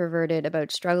being introverted,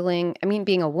 about struggling.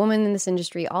 Being a woman in this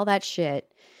industry, all that shit.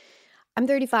 I'm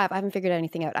 35. I haven't figured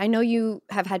anything out. I know you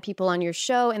have had people on your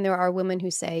show, and there are women who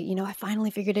say, I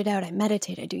finally figured it out. I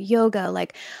meditate. I do yoga.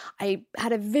 Like, I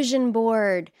had a vision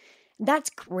board. That's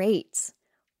great.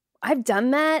 I've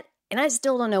done that, and I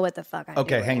still don't know what the fuck I'm doing.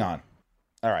 Okay, hang on.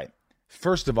 All right.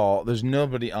 First of all, there's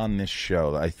nobody on this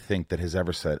show that I think that has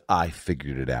ever said, I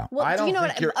figured it out. Well, I don't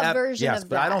a version yes, of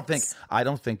but that. I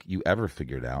don't think you ever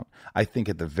figured it out. I think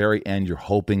at the very end, you're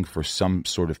hoping for some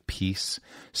sort of peace,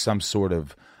 some sort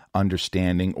of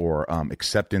understanding or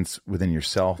acceptance within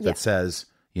yourself that says,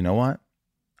 you know what?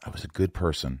 I was a good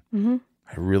person. Mm-hmm.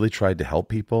 I really tried to help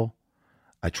people.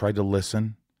 I tried to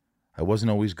listen. I wasn't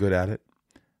always good at it,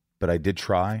 but I did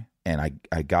try, and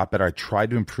I got better. I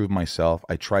tried to improve myself.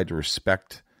 I tried to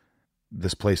respect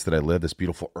this place that I live, this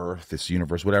beautiful earth, this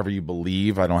universe, whatever you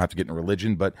believe. I don't have to get in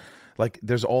religion, but like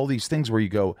there's all these things where you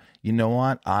go, you know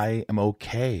what? I am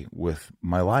okay with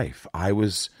my life. I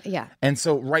was. Yeah. And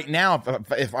so right now,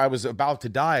 if I was about to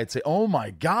die, I'd say, oh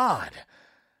my God,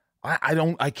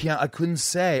 I couldn't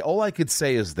say. All I could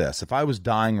say is this. If I was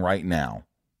dying right now,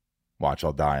 watch,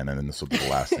 I'll die, and then this will be the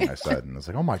last thing I said. And it's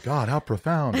like, oh my God, how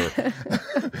profound.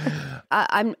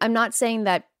 I'm not saying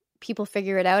that people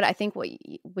figure it out. I think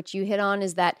what you hit on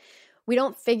is that we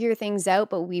don't figure things out,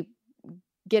 but we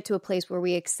get to a place where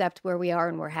we accept where we are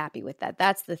and we're happy with that.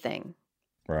 That's the thing.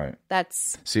 Right.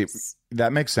 That's See,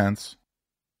 that makes sense.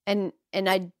 and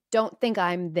I don't think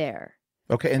I'm there.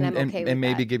 Okay, and I'm okay with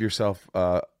maybe that. give yourself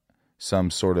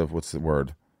some sort of, what's the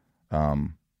word?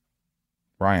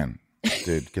 Ryan,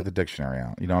 dude, get the dictionary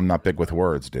out. I'm not big with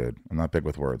words, dude. I'm not big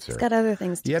with words here. It's got other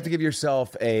things to You have to give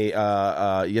yourself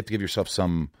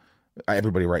some.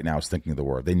 Everybody right now is thinking of the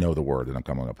word. They know the word that I'm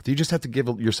coming up with. You just have to give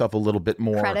yourself a little bit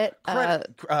more Credit,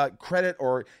 credit,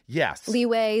 or yes,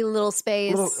 leeway, little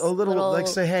space, a little like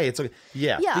say, hey, it's okay.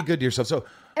 Yeah, be good to yourself. So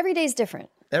every day's different.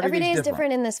 Every day is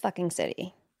different in this fucking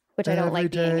city, which I don't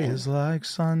like being every day in. is like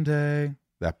Sunday.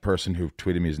 That person who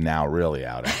tweeted me is now really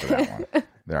out after that one.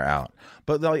 They're out.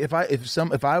 But like,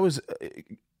 if I was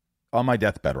on my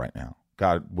deathbed right now,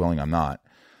 God willing, I'm not,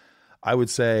 I would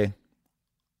say,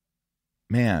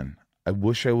 man, I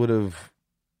wish I would have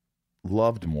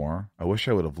loved more. I wish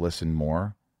I would have listened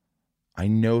more. I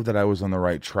know that I was on the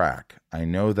right track. I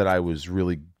know that I was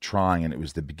really trying, and it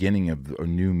was the beginning of a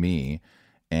new me.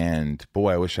 And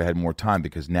boy, I wish I had more time,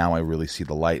 because now I really see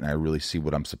the light and I really see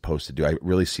what I'm supposed to do. I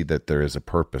really see that there is a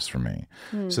purpose for me.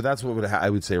 So that's what I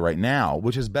would say right now,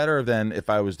 which is better than if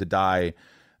I was to die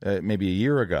maybe a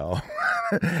year ago.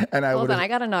 And I Hold on, I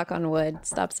got to knock on wood.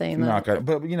 Stop saying that.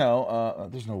 but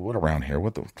there's no wood around here.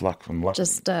 What the fuck?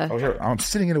 Just oh, here, I'm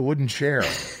sitting in a wooden chair.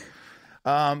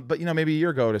 But maybe a year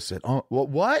ago to sit. Oh, well,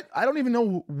 what? I don't even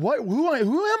know who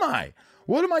am I?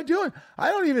 What am I doing?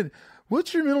 I don't even.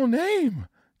 What's your middle name?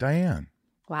 Diane.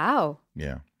 Wow.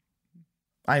 Yeah,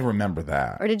 I remember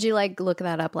that. Or did you look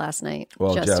that up last night?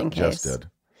 Well, just in case. Jess did.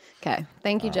 Okay.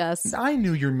 Thank you, Jess. I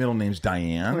knew your middle name's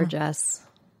Diane. Or Jess.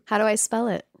 How do I spell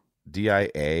it?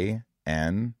 Dian.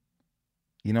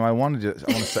 I want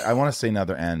to say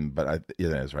another N, but it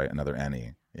is right. Another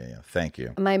N-E. Yeah. Thank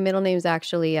you. My middle name's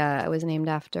actually I was named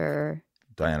after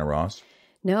Diana Ross.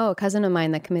 No, a cousin of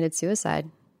mine that committed suicide.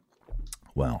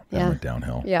 Well, that went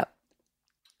downhill. Yep.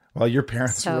 Well, your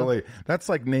parents really, that's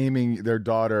like naming their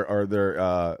daughter or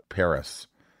their Paris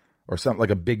or something, like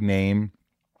a big name.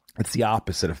 It's the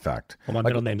opposite effect. Well, my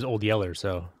middle name's Old Yeller,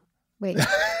 so. Wait.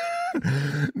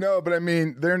 No, but I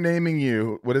mean, they're naming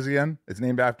you. What is it again? It's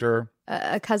named after?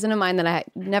 A cousin of mine that I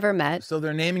never met. So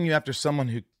they're naming you after someone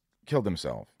who killed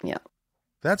himself. Yeah.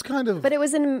 That's kind of. But it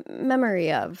was in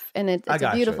memory of, and it's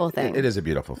a beautiful thing. It is a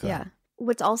beautiful thing. Yeah.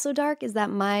 What's also dark is that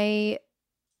my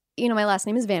last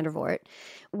name is Vandervoort.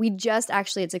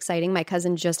 It's exciting. My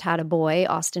cousin just had a boy,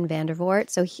 Austin Vandervoort.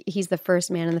 So he's the first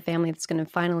man in the family that's going to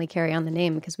finally carry on the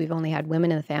name, because we've only had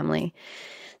women in the family.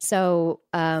 So,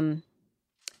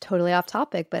 totally off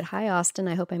topic, but hi, Austin.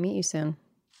 I hope I meet you soon.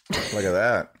 Look at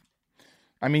that.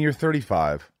 I mean, you're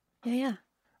 35. Yeah.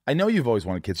 I know you've always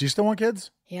wanted kids. Do you still want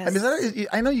kids? Yes. I mean,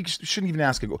 I know you shouldn't even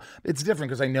ask. It's different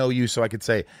because I know you, so I could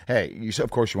say, hey, of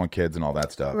course you want kids and all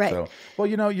that stuff. Right. So, well,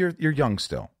 you're young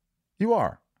still. You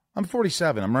are. I'm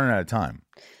 47. I'm running out of time.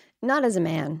 Not as a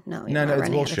man. No, you're not it's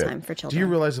running bullshit. out of time for children. Do you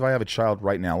realize if I have a child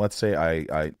right now, let's say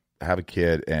I have a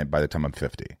kid, and by the time I'm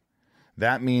 50,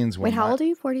 that means when Wait, how old are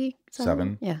you? 47?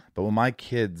 7. Yeah. But when my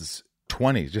kid's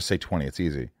 20, just say 20, it's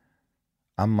easy.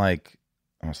 I'm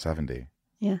 70.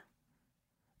 Yeah.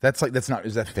 That's not,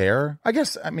 is that fair? I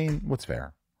guess, what's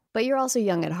fair? But you're also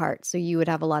young at heart, so you would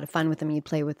have a lot of fun with them. You'd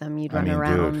play with them. You'd run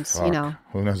around, dude, fuck.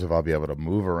 Who knows if I'll be able to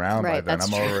move around right, by then.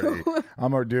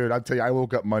 Dude, I'll tell you, I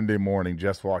woke up Monday morning,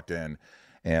 just walked in,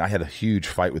 and I had a huge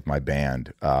fight with my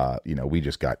band. We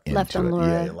just got into Left on it.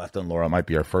 Laura. Yeah, Left on Laura might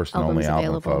be our first and Album's only album,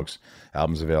 available. folks.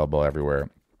 Album's available everywhere.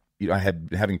 I had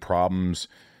been having problems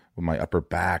with my upper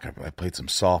back. I played some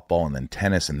softball and then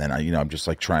tennis, and then I'm just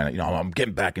trying to, I'm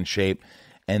getting back in shape.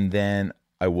 And then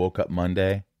I woke up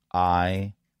Monday.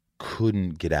 I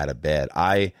couldn't get out of bed.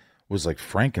 I was like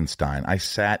Frankenstein. I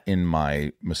sat in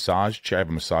my massage chair. I have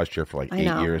a massage chair for 8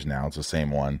 years now. It's the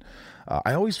same one.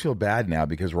 I always feel bad now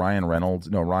because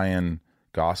Ryan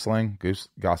Gosling.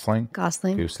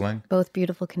 Both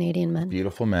beautiful Canadian men.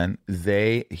 Beautiful men.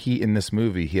 In this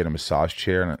movie, he had a massage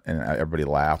chair, and everybody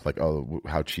laughed like, oh,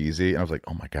 how cheesy. And I was like,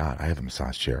 oh my God, I have a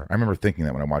massage chair. I remember thinking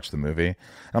that when I watched the movie. And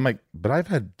I'm like, but I've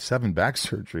had 7 back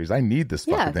surgeries. I need this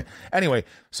fucking thing. Anyway,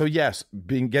 so yes,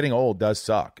 getting old does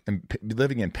suck, and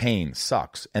living in pain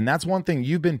sucks. And that's one thing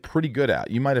you've been pretty good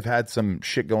at. You might have had some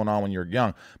shit going on when you were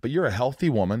young, but you're a healthy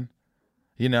woman.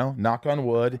 Knock on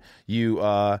wood.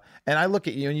 And I look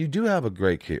at you, and you do have a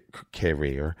great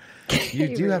career.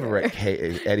 You do have a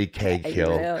great Eddie K.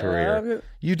 Kill career.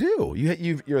 You do.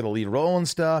 You're the lead role and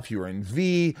stuff. You were in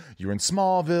V. You were in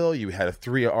Smallville. You had a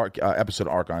 3-episode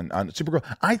arc on Supergirl.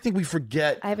 I think we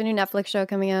forget. I have a new Netflix show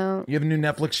coming out. You have a new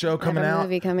Netflix show coming out. I have a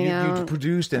movie coming out. You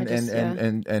produced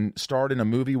and starred in a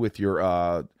movie with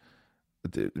your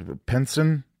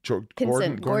Penson.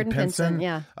 Gordon Pinson,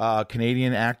 yeah.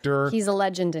 Canadian actor. He's a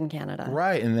legend in Canada.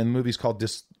 Right, and then the movie's called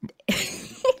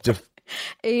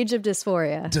Age of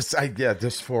Dysphoria.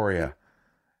 Dysphoria.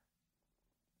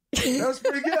 That was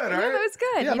pretty good, right? Yeah, that was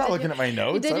good. Yeah, I'm not looking at my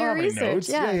notes. You did your research,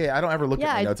 Yeah, I don't ever look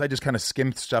at my notes. I just kind of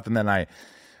skim stuff, and then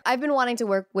I've been wanting to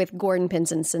work with Gordon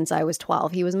Pinson since I was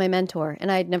 12. He was my mentor,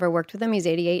 and I'd never worked with him. He's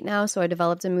 88 now, so I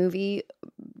developed a movie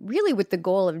really with the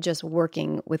goal of just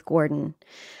working with Gordon.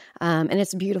 And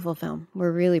it's a beautiful film.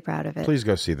 We're really proud of it. Please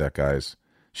go see that, guys.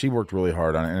 She worked really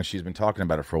hard on it, and she's been talking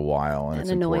about it for a while. And it's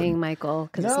annoying important. Michael,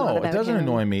 because it's No, not about it doesn't him.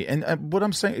 annoy me. And what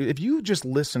I'm saying, if you just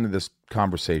listen to this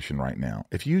conversation right now,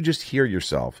 if you just hear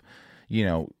yourself,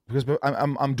 because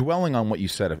I'm dwelling on what you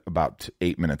said about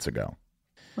 8 minutes ago.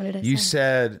 What did I say? You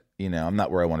said, I'm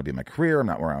not where I want to be in my career. I'm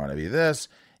not where I want to be this.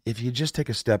 If you just take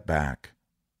a step back,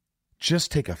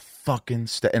 just take a fucking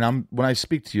step. And when I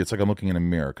speak to you, it's like I'm looking in a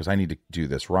mirror because I need to do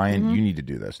this. Ryan, you need to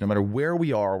do this. No matter where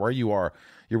we are, where you are,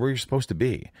 you're where you're supposed to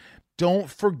be. Don't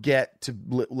forget to,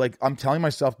 I'm telling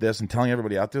myself this and telling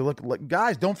everybody out there, look,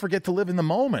 guys, don't forget to live in the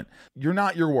moment. You're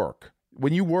not your work.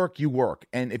 When you work, you work.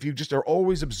 And if you just are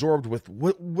always absorbed with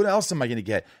what else am I going to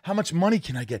get? How much money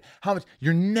can I get?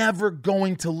 You're never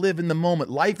going to live in the moment.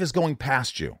 Life is going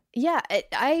past you. Yeah,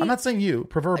 I'm not saying you,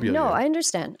 proverbially. No, I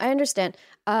understand.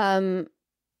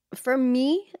 For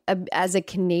me, as a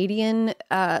Canadian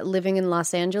living in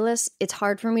Los Angeles, it's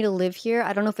hard for me to live here.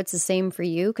 I don't know if it's the same for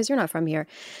you because you're not from here,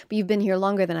 but you've been here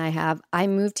longer than I have. I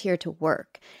moved here to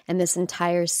work, and this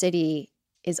entire city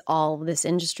is all this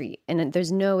industry, and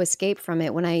there's no escape from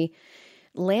it. When I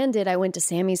landed, I went to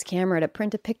Sammy's Camera to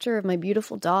print a picture of my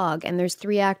beautiful dog, and there's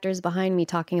 3 actors behind me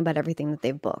talking about everything that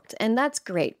they've booked, and that's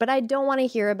great. But I don't want to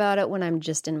hear about it when I'm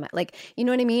just in my you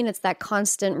know what I mean? It's that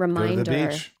constant reminder. Go to the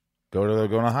beach. Go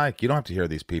on a hike. You don't have to hear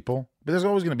these people, but there's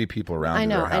always going to be people around. I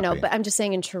know, but I'm just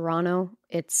saying in Toronto,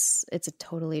 it's a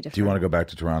totally different. Do you want to go back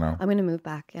to Toronto? I'm going to move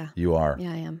back. Yeah, you are.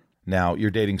 Yeah, I am. Now you're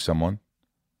dating someone.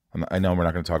 I know we're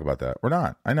not going to talk about that. We're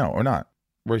not. I know we're not.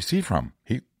 Where's he from?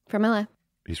 From LA.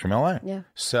 He's from LA. Yeah.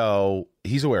 So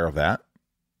he's aware of that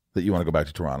you want to go back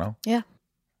to Toronto. Yeah.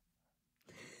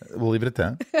 We'll leave it at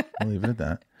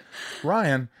that.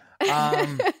 Ryan,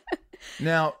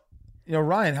 now.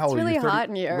 Ryan, how old are you? It's really hot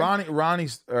in here. Ronnie will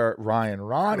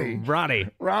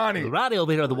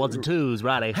be here on the ones and twos,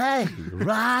 Roddy. Hey,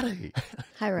 Roddy.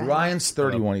 Hi, Ryan. Ryan's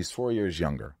 31. He's 4 years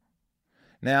younger.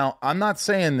 Now, I'm not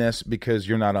saying this because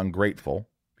you're not ungrateful,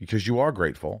 because you are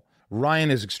grateful. Ryan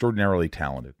is extraordinarily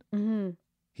talented. Mm-hmm.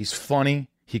 He's funny.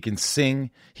 He can sing.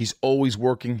 He's always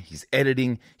working. He's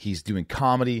editing. He's doing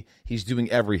comedy. He's doing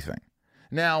everything.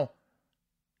 Now,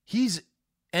 he's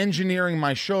engineering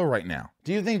my show right now.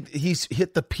 Do you think he's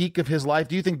hit the peak of his life?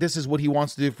 Do you think this is what he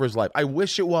wants to do for his life? I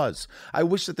wish it was. I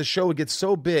wish that the show would get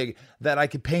so big that I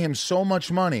could pay him so much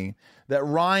money that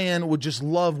Ryan would just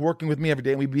love working with me every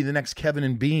day and we'd be the next Kevin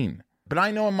and Bean. But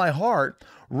I know in my heart,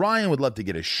 Ryan would love to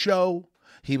get a show.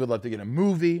 He would love to get a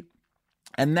movie.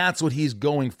 And that's what he's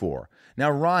going for. Now,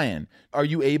 Ryan, are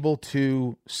you able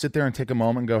to sit there and take a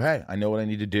moment and go, hey, I know what I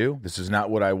need to do. This is not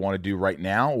what I want to do right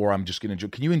now, or I'm just going to enjoy.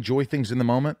 Can you enjoy things in the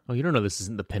moment? Oh, you don't know this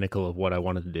isn't the pinnacle of what I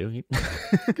wanted to do.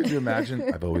 Could you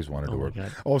imagine? I've always wanted to work.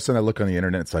 All of a sudden, I look on the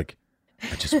internet. It's like,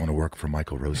 I just want to work for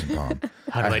Michael Rosenbaum.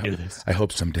 How do I do this? I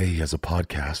hope someday he has a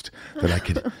podcast that I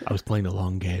could. I was playing the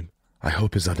long game. I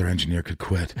hope his other engineer could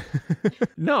quit.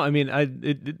 No, I mean,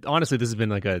 honestly, this has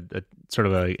been like a sort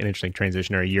of an interesting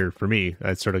transitionary year for me.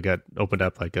 I sort of got opened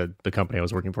up, the company I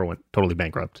was working for went totally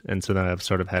bankrupt. And so then I've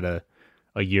sort of had a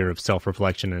year of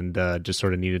self-reflection and just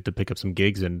sort of needed to pick up some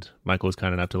gigs. And Michael was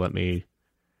kind enough to let me,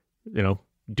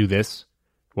 do this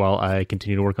while I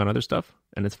continue to work on other stuff.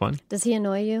 And it's fun. Does he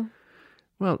annoy you?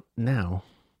 Well, now.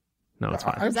 No, it's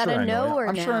fine. Is that a no or no?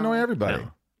 I'm sure I annoy everybody.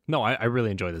 No, I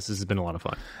really enjoy this. This has been a lot of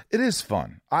fun. It is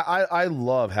fun. I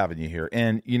love having you here.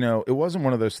 And, it wasn't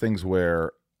one of those things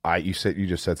where you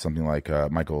just said something like,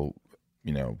 Michael,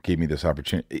 gave me this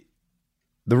opportunity.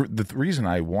 The reason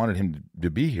I wanted him to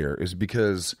be here is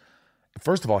because,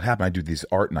 first of all, it happened. I do these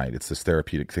art night. It's this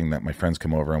therapeutic thing that my friends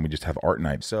come over and we just have art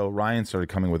night. So Ryan started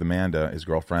coming with Amanda, his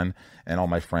girlfriend, and all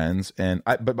my friends.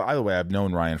 But by the way, I've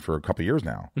known Ryan for a couple of years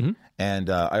now. Mm-hmm. And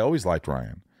I always liked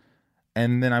Ryan.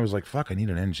 And then I was like, fuck, I need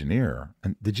an engineer.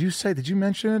 And did you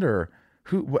mention it, or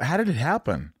how did it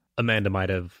happen? Amanda might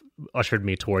have ushered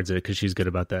me towards it because she's good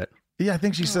about that. Yeah, I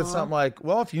think she said something like,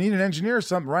 well, if you need an engineer or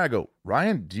something, Ryan, I go,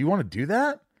 Ryan, do you want to do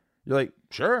that? You're like,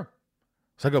 sure.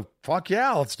 So I go, fuck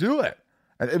yeah, let's do it.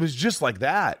 And it was just like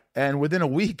that. And within a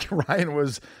week, Ryan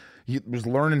was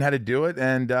learning how to do it.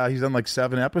 And he's done like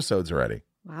 7 episodes already.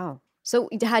 Wow. So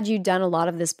had you done a lot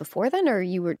of this before then, or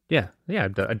you were? Yeah,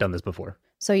 I've done this before.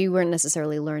 So you weren't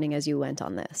necessarily learning as you went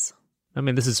on this. I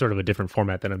mean, this is sort of a different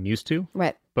format than I'm used to,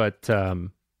 Right. but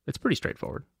it's pretty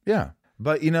straightforward. Yeah.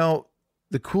 But, you know,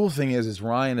 the cool thing is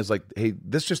Ryan is like, hey,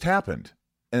 this just happened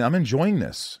and I'm enjoying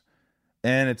this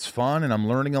and it's fun and I'm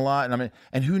learning a lot.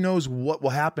 And who knows what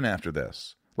will happen after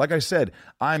this? Like I said,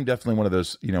 I'm definitely one of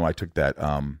those, you know, I took that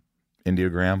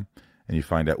Enneagram and you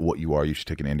find out what you are. You should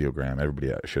take an Enneagram.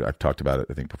 Everybody should. I've talked about it,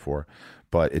 I think, before.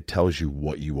 But it tells you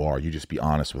what you are. You just be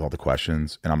honest with all the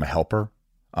questions. And I'm a helper.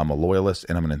 I'm a loyalist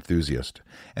and I'm an enthusiast.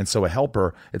 And so a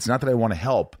helper, it's not that I want to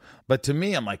help, but to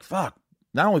me, I'm like, fuck,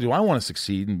 not only do I want to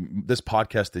succeed in this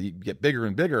podcast to get bigger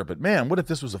and bigger, but man, what if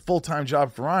this was a full-time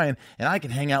job for Ryan and I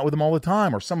can hang out with him all the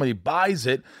time, or somebody buys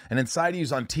it and inside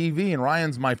he's on TV and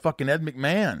Ryan's my fucking Ed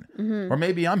McMahon. Or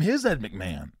maybe I'm his Ed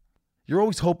McMahon. You're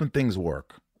always hoping things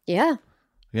work. Yeah.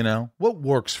 You know, what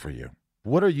works for you?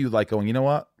 What are you like going, you know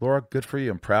what, Laura, good for you.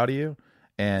 I'm proud of you.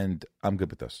 And I'm good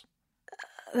with this.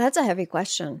 That's a heavy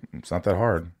question. It's not that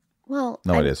hard. Well,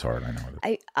 No, it is hard. I know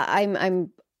it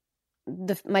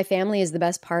is. My family is the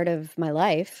best part of my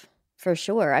life, for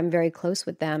sure. I'm very close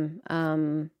with them.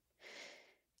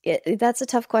 That's a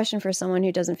tough question for someone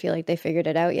who doesn't feel like they figured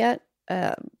it out yet.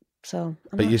 So,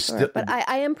 I'm not sure. But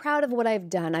I am proud of what I've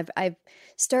done. I've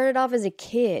started off as a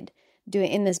kid doing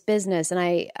in this business, and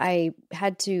I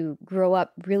had to grow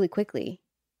up really quickly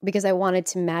because I wanted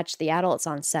to match the adults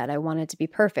on set. I wanted to be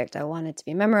perfect. I wanted to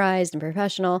be memorized and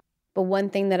professional. But one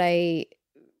thing that I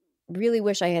really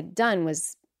wish I had done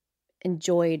was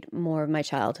enjoyed more of my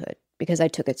childhood because I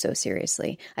took it so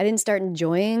seriously. I didn't start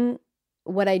enjoying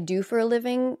what I do for a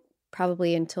living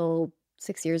probably until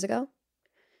 6 years ago.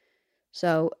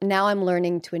 So now I'm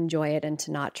learning to enjoy it and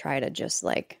to not try to just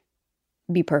like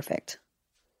be perfect.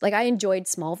 Like I enjoyed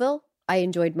Smallville. I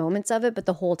enjoyed moments of it, but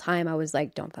the whole time I was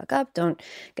like, don't fuck up, don't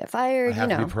get fired. I have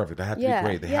to be perfect. I have to be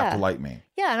great. They have to like me.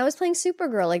 Yeah, and I was playing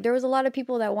Supergirl. Like there was a lot of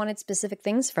people that wanted specific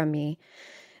things from me.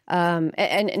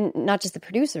 And not just the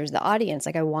producers, the audience.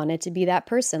 Like I wanted to be that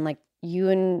person. Like you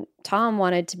and Tom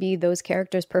wanted to be those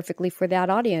characters perfectly for that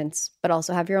audience, but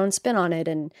also have your own spin on it.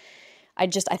 And I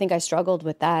think I struggled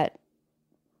with that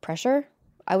pressure.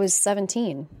 I was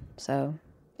 17, so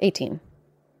 18.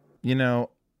 You know,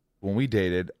 when we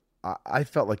dated, I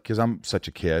felt like, because I'm such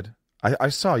a kid, I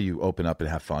saw you open up and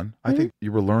have fun. I think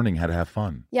you were learning how to have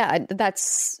fun. Yeah,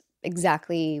 that's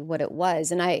exactly what it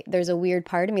was. And there's a weird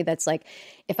part of me that's like,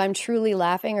 if I'm truly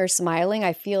laughing or smiling,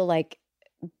 I feel like,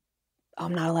 oh,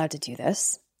 I'm not allowed to do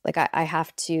this. Like I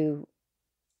have to.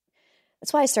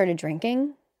 That's why I started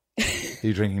drinking. Are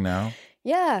you drinking now?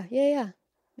 Yeah. You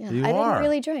I are. didn't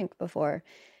really drink before.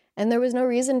 And there was no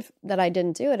reason that I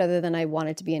didn't do it other than I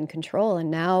wanted to be in control.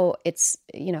 And now it's,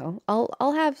 you know,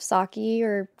 I'll have sake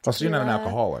or tequila. Oh, so you're not an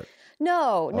alcoholic.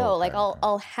 No. Okay, Like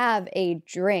I'll have a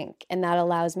drink, and that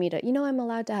allows me to, you know, I'm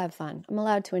allowed to have fun. I'm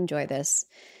allowed to enjoy this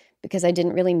because I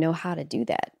didn't really know how to do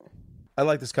that. I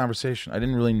like this conversation. I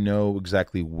didn't really know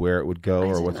exactly where it would go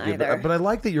or what to do, but I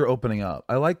like that you're opening up.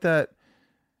 I like that.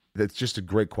 That's just a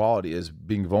great quality, is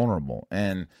being vulnerable,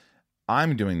 and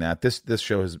I'm doing that. This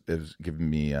show has given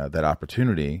me that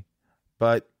opportunity,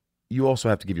 but you also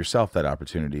have to give yourself that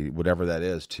opportunity, whatever that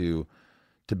is, to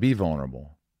be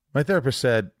vulnerable. My therapist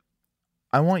said,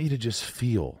 I want you to just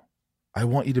feel. I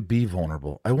want you to be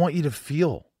vulnerable. I want you to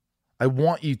feel. I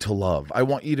want you to love. I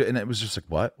want you to, and it was just like,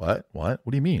 what? What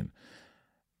do you mean?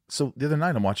 So the other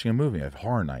night I'm watching a movie. I have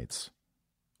horror nights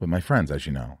with my friends, as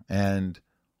you know, and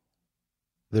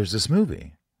there's this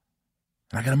movie,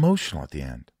 and I got emotional at the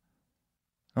end.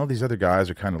 All these other guys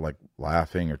are kind of like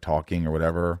laughing or talking or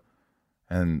whatever.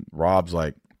 And Rob's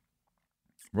like,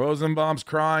 Rosenbaum's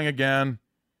crying again.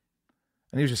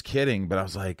 And he was just kidding. But I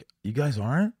was like, you guys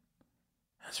aren't?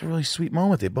 That's a really sweet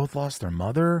moment. They both lost their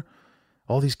mother.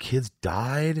 All these kids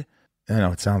died. I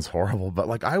know it sounds horrible, but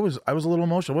like I was a little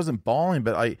emotional. I wasn't bawling,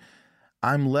 but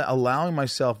I'm allowing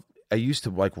myself. I used to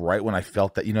like right when I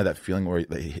felt that, you know, that feeling where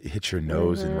it hits your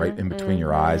nose and right in between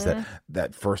your eyes,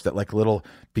 that first, that like little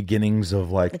beginnings of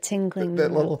like the tingling,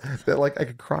 that like I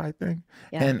could cry thing.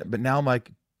 Yeah. But now I'm like,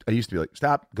 I used to be like,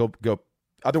 stop, go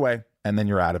other way. And then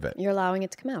you're out of it. You're allowing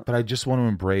it to come out. But I just want to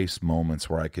embrace moments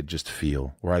where I could just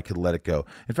feel, where I could let it go.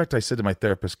 In fact, I said to my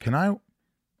therapist, I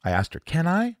asked her,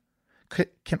 can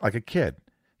like a kid,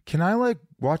 can I like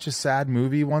watch a sad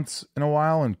movie once in a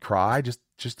while and cry just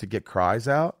to get cries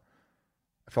out?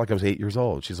 I felt like I was 8 years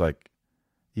old. She's like,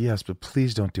 yes, but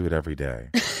please don't do it every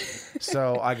day.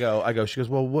 So I go, she goes,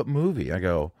 well, what movie? I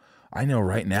go, I know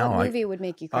right now. What movie would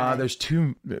make you cry? There's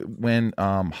two, when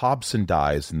Hobson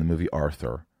dies in the movie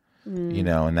Arthur, you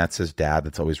know, and that's his dad.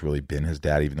 That's always really been his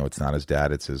dad, even though it's not his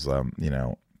dad. It's his, you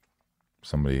know,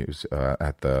 somebody who's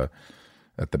at the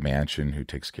at the mansion who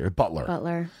takes care of Butler.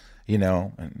 And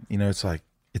it's like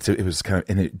it was kind of,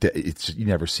 and it's you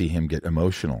never see him get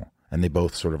emotional, and they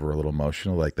both sort of are a little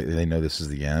emotional, like they know this is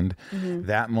the end.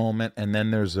 That moment, and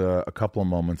then there's a couple of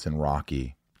moments in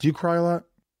Rocky. Do you cry a lot?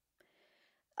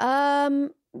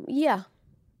 Yeah.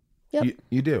 Yep.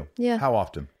 You do? Yeah. How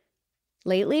often?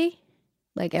 Lately,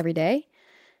 like every day.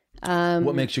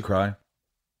 What makes you cry?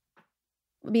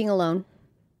 Being alone.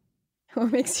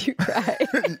 What makes you cry?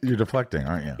 You're deflecting,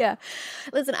 aren't you? Yeah.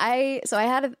 Listen, I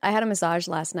had a massage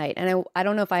last night, and I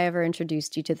don't know if I ever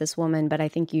introduced you to this woman, but I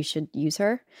think you should use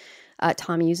her.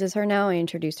 Tom uses her now. I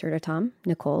introduced her to Tom,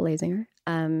 Nicole Lazinger.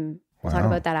 We'll talk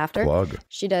about that after. Plug.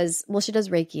 She does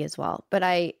Reiki as well. But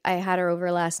I had her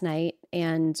over last night,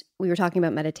 and we were talking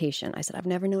about meditation. I said, I've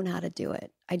never known how to do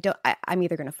it. I'm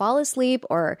either going to fall asleep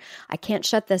or I can't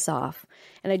shut this off.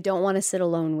 And I don't want to sit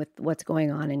alone with what's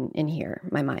going on in here,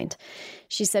 my mind.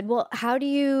 She said, well, how do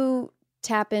you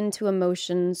tap into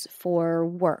emotions for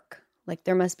work? Like,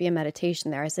 there must be a meditation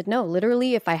there. I said, no,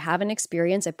 literally, if I have an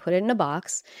experience, I put it in a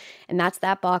box, and that's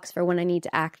that box for when I need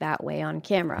to act that way on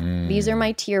camera. These are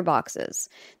my tear boxes.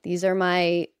 These are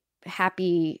my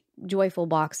happy, joyful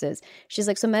boxes. She's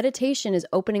like, so meditation is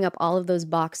opening up all of those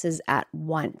boxes at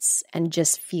once and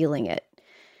just feeling it.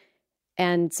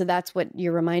 And so that's what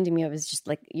you're reminding me of, is just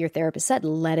like your therapist said,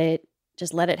 let it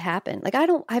happen. Like,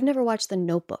 I've never watched The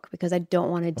Notebook because I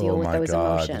don't want to deal with those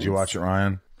emotions. Did you watch it,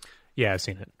 Ryan? Yeah, I've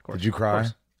seen it. Of course. Did you cry?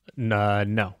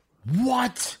 No.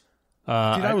 What? Dude,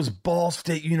 I was Ball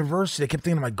State University. I kept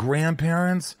thinking of my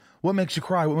grandparents. What makes you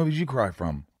cry? What movies you cry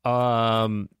from?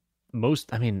 Don't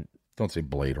say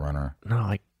Blade Runner. No,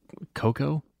 like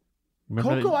Coco.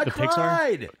 Remember Coco, I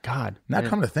cried. Pixar? God. Now,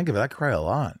 come to think of it, I cry a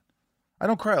lot. I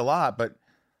don't cry a lot, but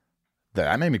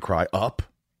that made me cry. Up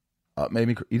made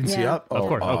me. You didn't see Up?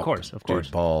 Of course.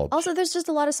 Dude, Bulb. Also, there's just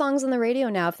a lot of songs on the radio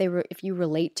now. If you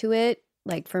relate to it,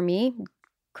 like for me,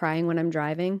 crying when I'm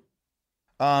driving.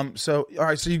 So all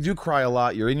right, so you do cry a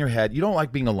lot. You're in your head. You don't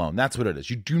like being alone. That's what it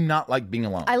is. You do not like being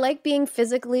alone. I like being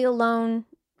physically alone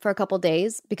for a couple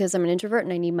days because I'm an introvert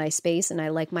and I need my space and I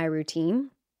like my routine.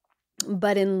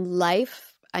 But in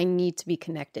life, I need to be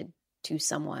connected to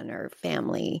someone or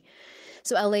family.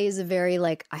 So LA is a very,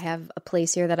 like, I have a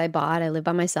place here that I bought. I live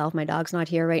by myself. My dog's not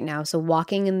here right now. So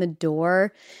walking in the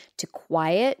door to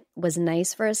quiet was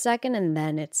nice for a second, and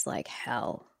then it's like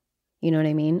hell. You know what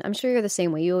I mean? I'm sure you're the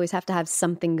same way. You always have to have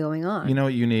something going on. You know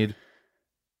what you need?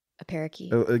 A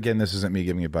parakeet. Again, this isn't me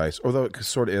giving advice, although it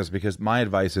sort of is, because my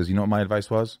advice is, you know what my advice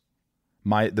was?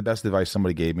 The best advice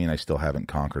somebody gave me, and I still haven't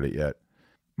conquered it yet.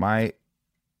 My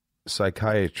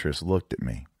psychiatrist looked at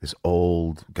me, this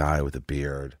old guy with a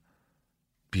beard,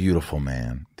 beautiful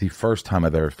man. The first time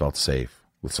I've ever felt safe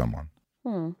with someone.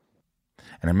 And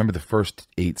I remember the first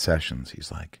 8 sessions,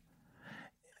 he's like,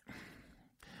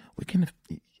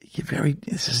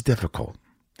 this is difficult.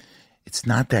 It's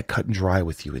not that cut and dry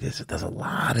with you. It is. There's a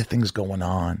lot of things going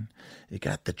on. You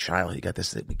got the child. You got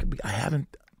this. We're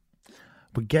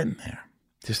getting there.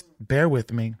 Just bear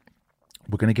with me.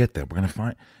 We're going to get there. We're going to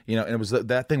find, and it was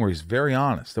that thing where he's very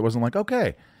honest. It wasn't like,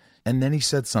 okay. And then he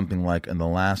said something like, in the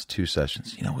last 2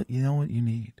 sessions, you know what you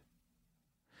need?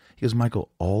 He goes, Michael,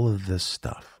 all of this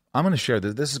stuff. I'm going to share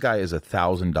this. This guy is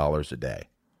 $1,000 a day.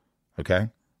 Okay?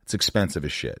 It's expensive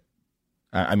as shit.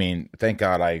 I mean, thank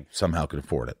God I somehow could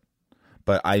afford it.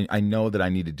 But I know that I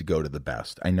needed to go to the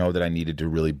best. I know that I needed to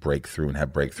really break through and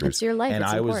have breakthroughs. It's your life. And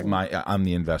I'm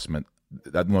the investment,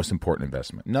 the most important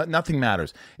investment. Nothing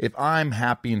matters. If I'm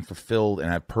happy and fulfilled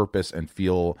and have purpose and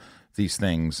feel these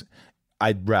things,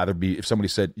 I'd rather be, if somebody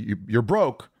said, you're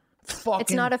broke,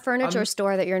 it's not a furniture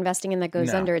store that you're investing in that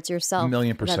goes under. It's yourself.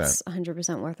 1,000,000%. That's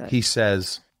 100% worth it. He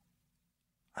says,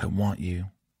 I want you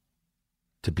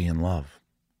to be in love.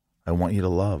 I want you to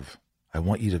love. I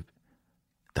want you to.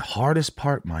 The hardest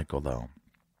part, Michael, though,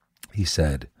 he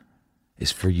said,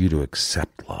 is for you to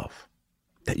accept love,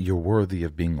 that you're worthy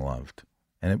of being loved.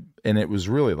 And it was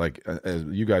really like, as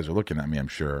you guys are looking at me, I'm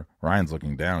sure. Ryan's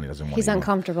looking down. He doesn't want. He's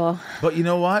uncomfortable. But you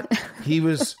know what? He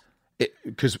was,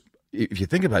 because if you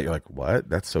think about it, you're like, what?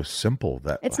 That's so simple.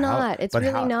 It's not. It's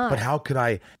really not. But how could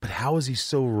I? But how is he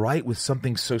so right with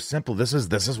something so simple? This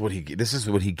is what he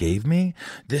gave me.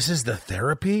 This is the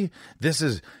therapy.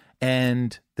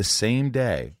 And the same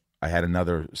day, I had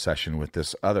another session with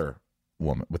this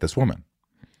woman,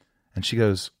 and she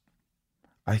goes,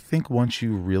 I think once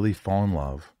you really fall in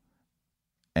love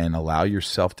and allow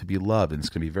yourself to be loved, and it's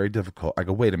going to be very difficult. I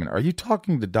go, wait a minute. Are you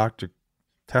talking to Dr.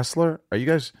 Tesler? Are you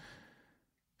guys?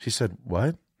 She said,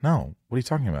 what? No. What are you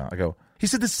talking about? I go, he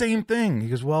said the same thing. He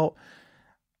goes, well,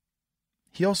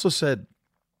 he also said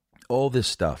all this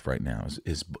stuff right now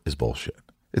is bullshit.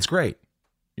 It's great.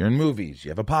 You're in movies,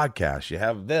 you have a podcast, you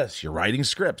have this, you're writing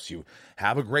scripts, you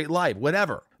have a great life,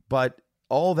 whatever. But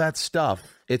all that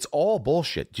stuff, it's all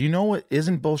bullshit. Do you know what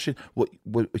isn't bullshit? What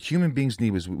human beings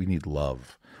need is we need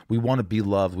love. We want to be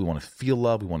loved. We want to feel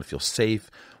love. We want to feel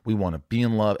safe. We want to be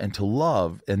in love and to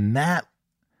love. And that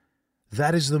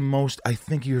is the most, I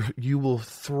think you will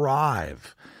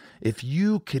thrive if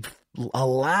you could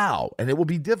allow, and it will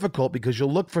be difficult because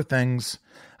you'll look for things,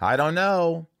 I don't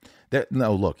know.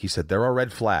 No, look, he said there are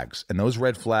red flags, and those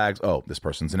red flags, oh, this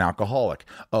person's an alcoholic.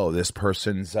 Oh, this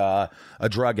person's a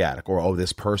drug addict, or oh,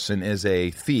 this person is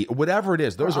a thief. Whatever it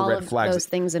is, those are red flags. Those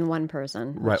things in one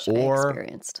person, right? Which I Or,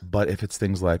 experienced. But if it's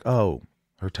things like, oh,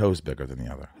 her toe's bigger than the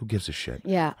other, who gives a shit?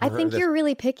 Yeah, I think you're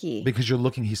really picky because you're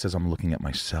looking. He says, I'm looking at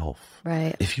myself.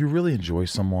 Right. If you really enjoy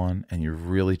someone and you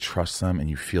really trust them and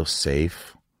you feel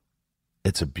safe,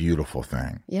 it's a beautiful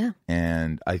thing. Yeah.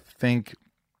 And I think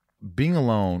being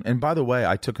alone, and by the way,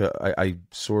 I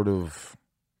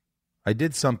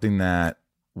did something that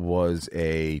was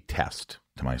a test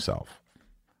to myself.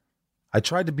 I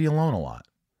tried to be alone a lot.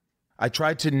 I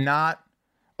tried to not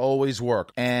always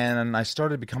work, and I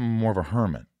started becoming more of a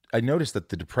hermit. I noticed that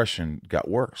the depression got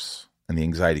worse and the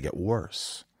anxiety got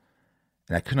worse.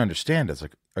 And I couldn't understand it. I was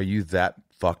like, are you that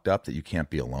fucked up that you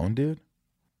can't be alone, dude?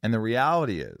 And the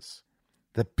reality is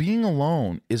that being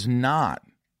alone is not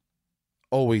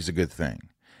always a good thing.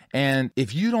 And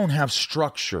if you don't have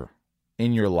structure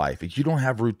in your life, if you don't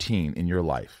have routine in your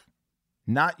life,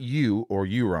 not you or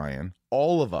you, Ryan,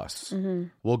 all of us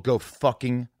will go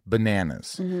fucking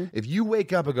bananas. If you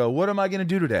wake up and go, what am I going to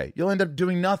do today? You'll end up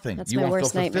doing nothing. That's You my won't feel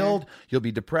worst fulfilled. nightmare. You'll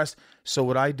be depressed. So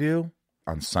what I do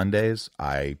on Sundays,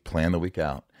 I plan the week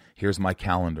out. Here's my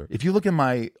calendar. If you look in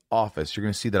my office, you're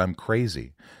going to see that I'm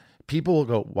crazy. People will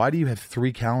go, why do you have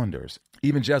 3 calendars?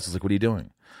 Even Jess is like, what are you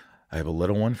doing? I have a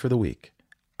little one for the week.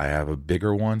 I have a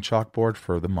bigger one, chalkboard,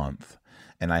 for the month.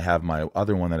 And I have my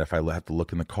other one that if I have to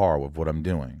look in the car of what I'm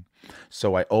doing.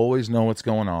 So I always know what's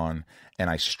going on and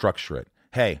I structure it.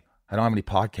 Hey, I don't have any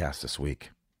podcasts this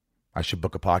week. I should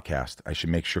book a podcast. I should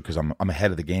make sure because I'm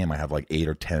ahead of the game. I have like 8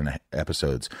 or 10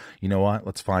 episodes. You know what?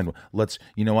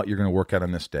 You know what? You're going to work out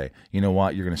on this day. You know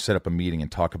what? You're going to set up a meeting and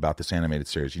talk about this animated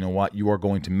series. You know what? You are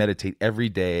going to meditate every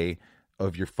day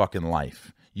of your fucking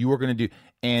life. You are going to do,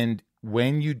 and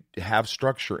when you have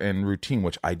structure and routine,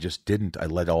 which I just didn't, I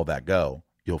let all that go,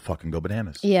 you'll fucking go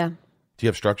bananas. Yeah. Do you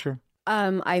have structure?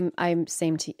 I'm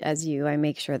same as you. I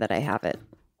make sure that I have it.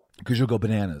 Because you'll go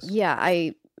bananas.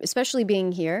 Yeah, especially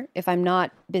being here, if I'm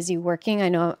not busy working, I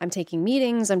know I'm taking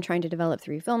meetings, I'm trying to develop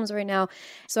 3 films right now.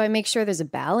 So I make sure there's a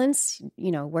balance,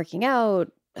 working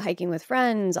out, hiking with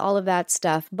friends, all of that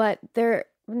stuff. But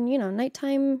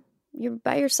nighttime, you're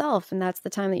by yourself, and that's the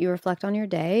time that you reflect on your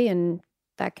day, and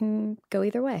that can go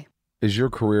either way. Is your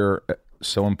career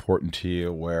so important to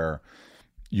you where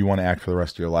you want to act for the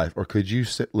rest of your life? Or could you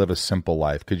live a simple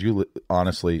life? Could you,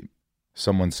 honestly,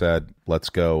 someone said, let's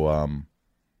go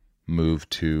move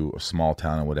to a small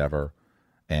town or whatever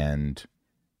and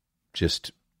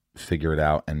just figure it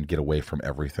out and get away from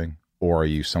everything? Or are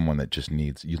you someone that just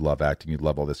you love acting, you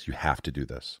love all this, you have to do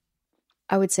this?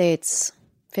 I would say it's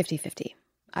 50-50.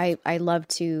 I love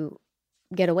to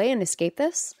get away and escape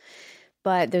this,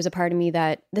 but there's a part of me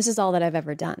that this is all that I've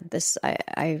ever done.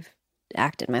 I've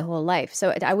acted my whole life.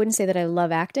 So I wouldn't say that I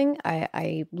love acting.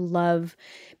 I love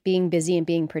being busy and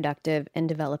being productive and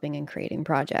developing and creating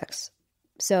projects.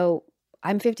 So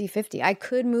I'm 50-50. I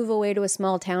could move away to a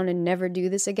small town and never do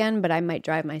this again, but I might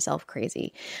drive myself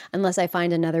crazy unless I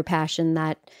find another passion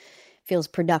that feels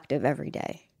productive every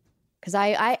day. Because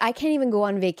I can't even go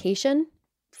on vacation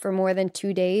for more than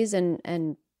 2 days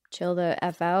and chill the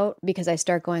F out because I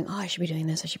start going, oh, I should be doing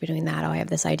this. I should be doing that. Oh, I have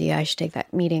this idea. I should take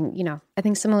that meeting. I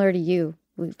think similar to you,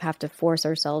 we have to force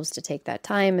ourselves to take that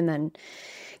time and then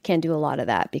can't do a lot of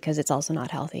that because it's also not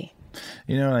healthy.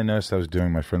 You know what I noticed? I was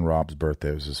doing my friend Rob's birthday.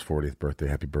 It was his 40th birthday.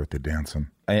 Happy birthday dancing.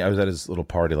 I was at his little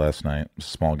party last night, a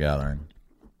small gathering.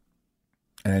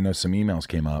 And I know some emails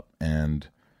came up and,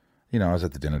 I was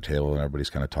at the dinner table and everybody's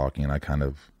kind of talking and I kind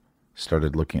of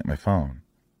started looking at my phone.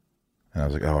 And I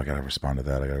was like, oh, I got to respond to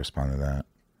that. I got to respond to that.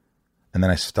 And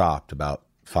then I stopped about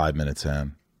 5 minutes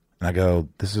in and I go,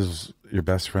 this is your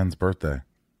best friend's birthday.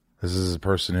 This is a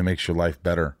person who makes your life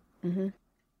better. Mm-hmm.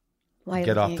 Why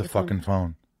Get off the fucking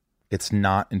phone. It's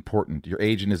not important. Your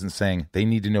agent isn't saying they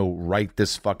need to know right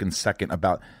this fucking second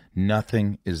about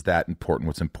nothing is that important.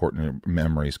 What's important are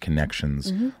memories,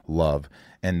 connections, love.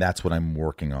 And that's what I'm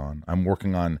working on. I'm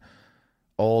working on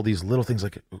all these little things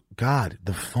like, God,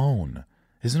 the phone.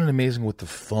 Isn't it amazing what the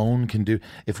phone can do?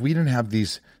 If we didn't have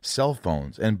these cell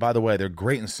phones, and by the way, they're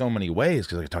great in so many ways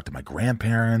because I can talk to my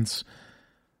grandparents.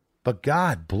 But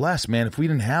God bless, man, if we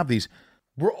didn't have these,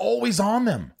 we're always on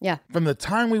them. Yeah. From the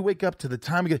time we wake up to the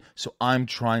time we get. So I'm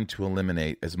trying to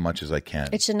eliminate as much as I can.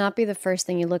 It should not be the first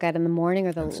thing you look at in the morning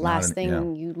or the last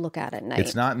thing you look at night.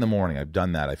 It's not in the morning. I've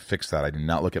done that. I fixed that. I do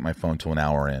not look at my phone till an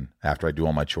hour in after I do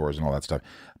all my chores and all that stuff.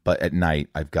 But at night,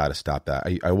 I've got to stop that.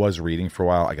 I was reading for a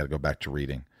while. I got to go back to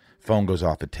reading. Phone goes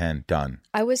off at 10, done.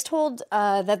 I was told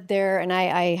that and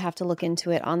I have to look into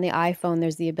it, on the iPhone,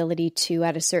 there's the ability to,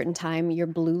 at a certain time, your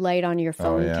blue light on your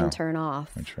phone can turn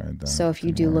off. I tried that. So if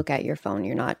you do look at your phone,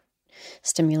 you're not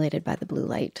stimulated by the blue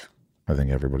light. I think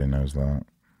everybody knows that.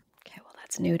 Okay, well,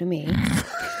 that's new to me.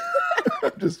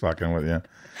 I'm just fucking with you.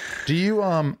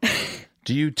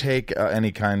 Do you take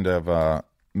any kind of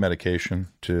medication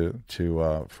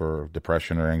for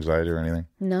depression or anxiety or anything?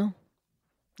 No,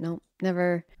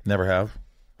 never. Never have?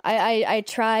 I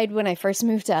tried when I first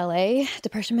moved to LA.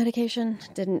 Depression medication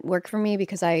didn't work for me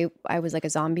because I was like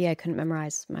a zombie. I couldn't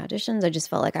memorize my auditions. I just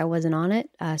felt like I wasn't on it.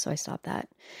 So I stopped that.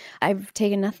 I've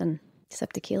taken nothing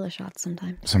except tequila shots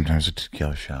sometimes. Sometimes a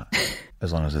tequila shot,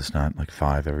 as long as it's not like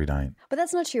 5 every night. But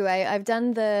that's not true. I've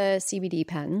done the CBD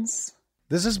pens.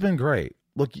 This has been great.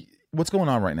 Look, what's going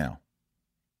on right now?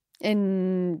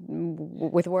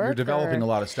 With work, you're developing a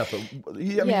lot of stuff. But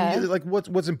like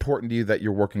what's important to you that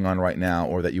you're working on right now,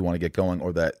 or that you want to get going,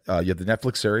 or that you have the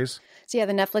Netflix series? So yeah,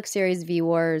 the Netflix series V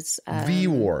Wars. V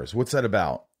Wars. What's that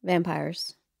about?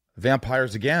 Vampires.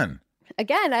 Vampires again.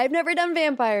 Again, I've never done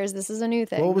vampires. This is a new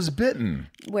thing. What was bitten?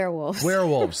 Werewolves.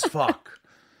 Werewolves. Fuck.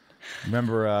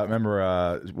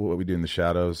 Remember what we do in the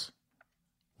shadows?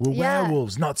 We're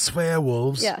werewolves, not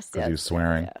swearwolves. Yes. Because he was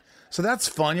swearing. Yeah. So that's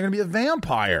fun. You're going to be a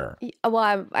vampire.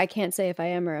 Well, I can't say if I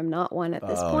am or I'm not one at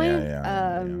this point.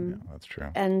 Yeah, that's true.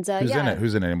 And who's in it?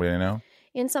 Who's in it? Anybody know?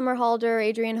 Ian Somerhalder,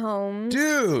 Adrian Holmes.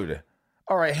 Dude.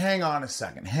 All right, hang on a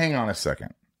second.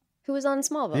 Who was on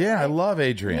Smallville? Yeah, right? I love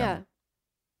Adrian. Yeah.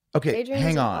 Okay, Adrian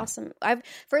hang was on. Awesome.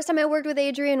 First time I worked with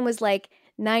Adrian was like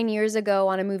 9 years ago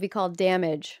on a movie called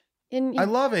Damage. I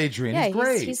love Adrian. Yeah, he's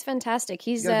great. He's fantastic.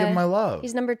 He's give him my love.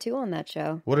 He's number 2 on that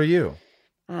show. What are you?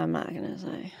 I'm not gonna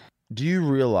say. Do you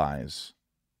realize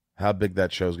how big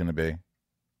that show's going to be?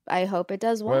 I hope it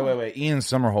does well. Wait. Ian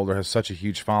Somerhalder has such a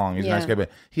huge following. He's a nice guy, but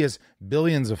he has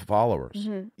billions of followers.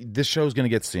 Mm-hmm. This show's going to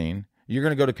get seen. You're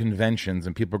going to go to conventions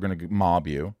and people are going to mob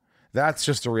you. That's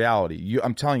just the reality.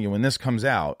 I'm telling you, when this comes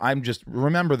out,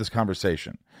 remember this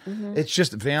conversation. Mm-hmm. It's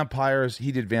just vampires.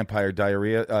 He did Vampire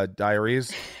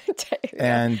Diaries.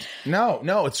 And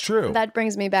no, it's true. That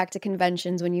brings me back to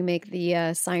conventions when you make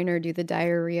the signer do the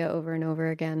diarrhea over and over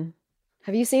again.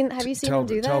 Have you seen him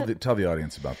do that? Tell the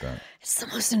audience about that. It's the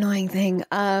most annoying thing.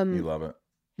 You love it.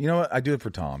 You know what? I do it for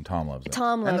Tom. Tom loves it.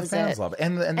 Tom loves it. And the fans love it.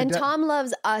 And Tom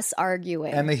loves us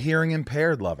arguing. And the hearing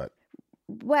impaired love it.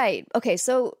 Right. Okay,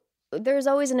 so there's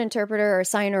always an interpreter or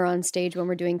signer on stage when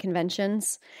we're doing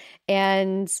conventions.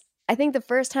 And I think the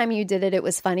first time you did it, it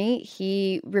was funny.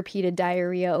 He repeated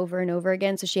diarrhea over and over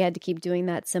again. So she had to keep doing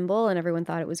that symbol and everyone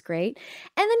thought it was great.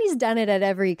 And then he's done it at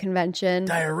every convention.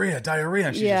 Diarrhea.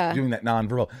 And she's just doing that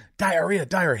nonverbal. Diarrhea.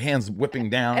 Hands whipping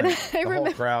down. And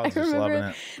whole crowd's just loving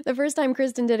it. The first time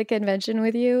Kristen did a convention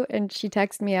with you and she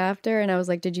texted me after and I was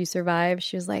like, did you survive?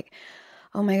 She was like,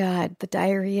 oh my God, the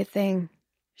diarrhea thing.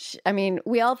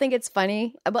 We all think it's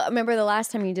funny. But remember the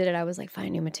last time you did it, I was like,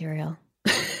 find new material.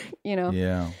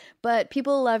 Yeah. But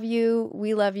people love you.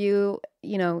 We love you.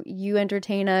 You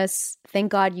entertain us.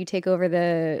 Thank God you take over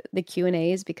the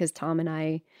Q&As because Tom and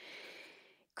I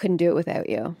couldn't do it without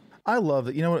you. I love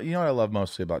it. You know what I love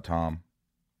mostly about Tom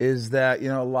is that,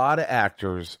 a lot of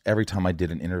actors, every time I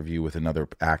did an interview with another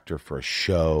actor for a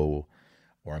show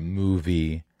or a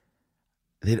movie,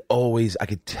 I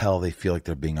could tell they feel like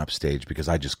they're being upstaged because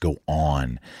I just go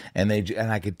on and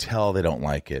I could tell they don't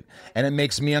like it. And it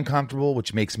makes me uncomfortable,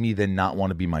 which makes me then not want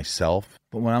to be myself.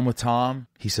 But when I'm with Tom,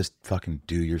 he says, fucking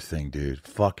do your thing, dude.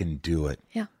 Fucking do it.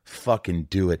 Yeah. Fucking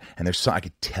do it. And I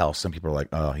could tell some people are like,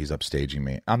 oh, he's upstaging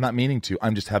me. I'm not meaning to.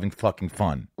 I'm just having fucking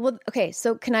fun. Well, okay.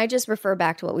 So can I just refer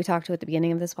back to what we talked to at the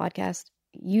beginning of this podcast?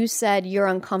 You said you're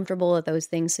uncomfortable with those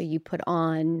things, so you put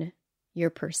on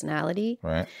your personality.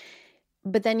 Right.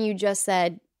 But then you just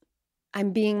said,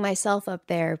 I'm being myself up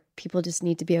there. People just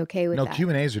need to be okay with that. No,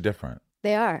 Q&As are different.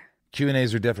 They are.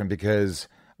 Q&As are different because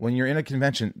when you're in a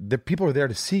convention, the people are there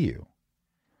to see you.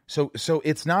 So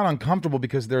it's not uncomfortable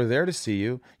because they're there to see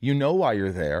you. You know why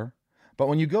you're there. But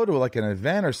when you go to like an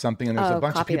event or something and there's a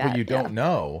bunch of people you don't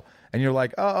know and you're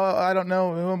like, oh, I don't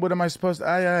know. What am I supposed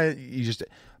to?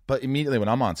 But immediately when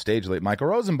I'm on stage, like Michael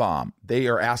Rosenbaum, they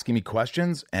are asking me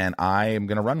questions and I am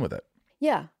going to run with it.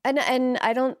 Yeah. And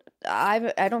I don't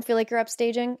I don't feel like you're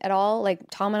upstaging at all. Like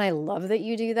Tom and I love that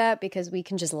you do that because we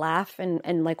can just laugh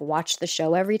and like watch the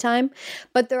show every time.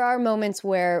 But there are moments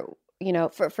where, you know,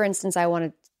 for instance, I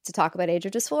wanted to talk about Age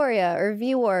of Dysphoria or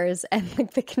V-Wars, and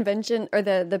like the convention or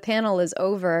the panel is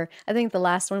over. I think the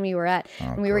last one we were at,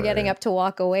 and we were getting up to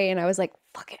walk away, and I was like,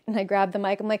 fuck it. And I grabbed the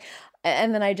mic. I'm like,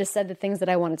 and then I just said the things that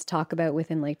I wanted to talk about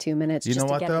within like 2 minutes. You just know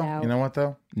to what get though? it out. You know what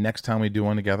though? Next time we do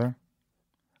one together,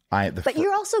 but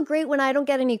you're also great when I don't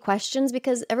get any questions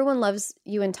because everyone loves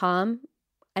you and Tom.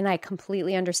 And I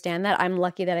completely understand that. I'm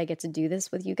lucky that I get to do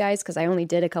this with you guys because I only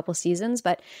did a couple seasons,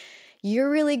 but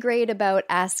you're really great about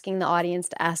asking the audience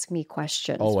to ask me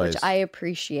questions, Always. which I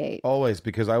appreciate. Always,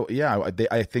 because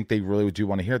I think they really do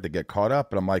want to hear it. They get caught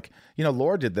up, and I'm like, you know,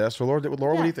 Laura did this, or Laura,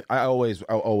 what do you think? I always.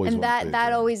 And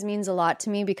that always means a lot to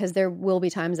me because there will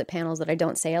be times at panels that I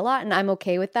don't say a lot, and I'm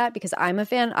okay with that because I'm a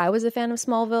fan. I was a fan of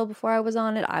Smallville before I was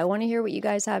on it. I want to hear what you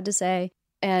guys have to say,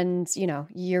 and you know,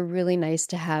 you're really nice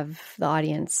to have the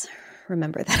audience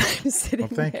remember that I'm sitting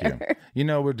thank there. you. You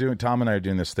know, Tom and I are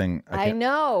doing this thing. I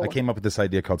know. I came up with this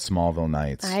idea called Smallville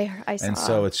Nights. I saw. And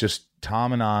so it's just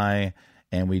Tom and I,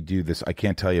 and we do this. I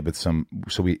can't tell you, but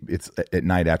it's at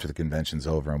night after the convention's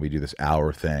over, and we do this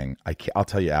hour thing. I'll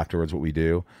tell you afterwards what we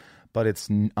do, but it's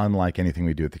unlike anything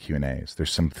we do at the Q&As.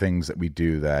 There's some things that we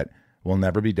do that will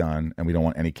never be done, and we don't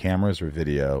want any cameras or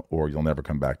video, or you'll never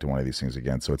come back to one of these things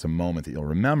again. So it's a moment that you'll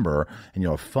remember, and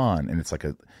you'll have fun, and it's like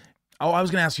Oh, I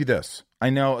was going to ask you this. I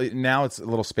know now it's a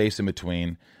little space in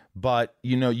between, but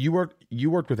you know, you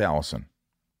worked with Allison.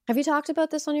 Have you talked about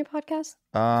this on your podcast?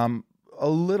 A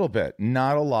little bit,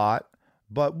 not a lot.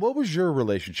 But what was your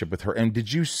relationship with her? And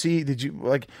did you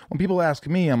like when people ask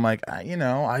me, I'm like,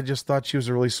 I just thought she was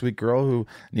a really sweet girl who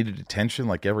needed attention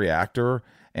like every actor.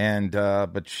 And,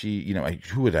 but she,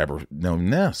 who would ever known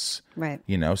this? Right.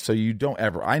 So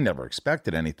I never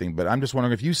expected anything, but I'm just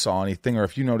wondering if you saw anything or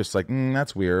if you noticed like,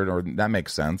 that's weird or that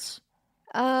makes sense.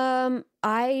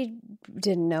 I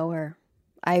didn't know her.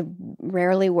 I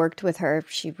rarely worked with her.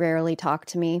 She rarely talked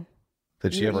to me.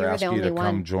 Did she ever ask you to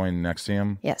come join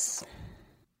Nexium? Yes.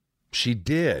 She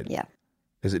did? Yeah.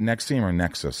 Is it Nexium or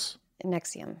Nexus?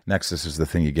 Nexium. Nexus is the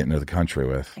thing you get into the country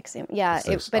with. Nexium. Yeah,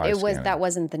 that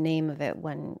wasn't the name of it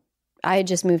when I had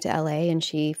just moved to LA, and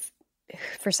she,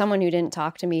 for someone who didn't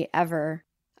talk to me ever,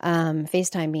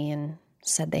 FaceTimed me and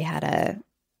said they had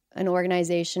an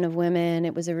organization of women.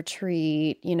 It was a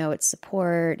retreat, it's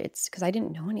support. It's because I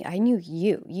didn't know I knew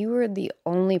you. You were the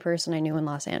only person I knew in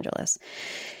Los Angeles.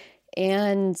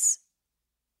 And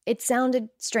it sounded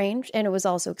strange, and it was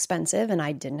also expensive, and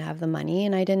I didn't have the money,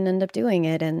 and I didn't end up doing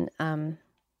it. And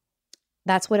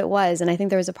that's what it was. And I think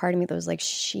there was a part of me that was like,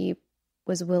 she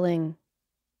was willing.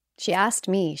 She asked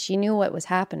me. She knew what was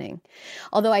happening.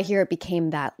 Although I hear it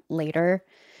became that later.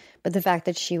 But the fact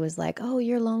that she was like, oh,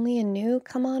 you're lonely and new?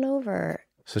 Come on over.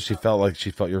 So she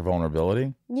felt your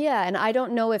vulnerability? Yeah, and I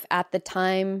don't know if at the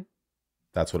time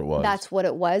that's what it was. That's what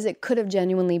it was. It could have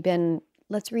genuinely been,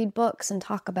 let's read books and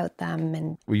talk about them.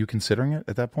 And were you considering it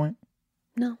at that point?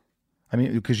 No. I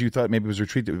mean, because you thought maybe it was a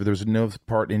retreat. There was no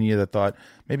part in you that thought,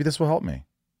 maybe this will help me.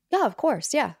 Yeah, of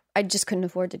course. Yeah. I just couldn't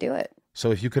afford to do it.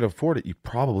 So if you could afford it, you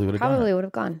probably would have done it. Probably would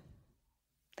have gone.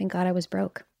 Thank God I was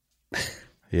broke.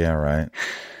 Yeah, right.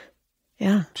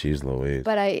 Yeah. Jeez Louise.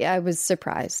 But I was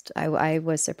surprised. I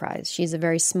was surprised. She's a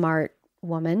very smart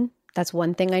woman. That's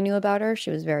one thing I knew about her.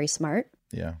 She was very smart.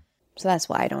 Yeah. So that's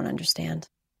why I don't understand.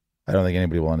 I don't think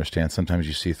anybody will understand. Sometimes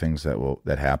you see things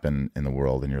that happen in the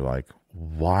world and you're like,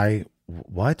 why?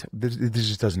 What? This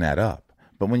just doesn't add up.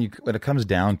 But when it comes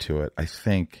down to it, I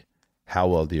think, how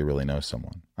well do you really know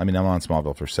someone? I mean, I'm on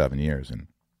Smallville for 7 years, and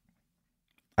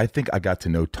I think I got to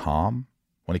know Tom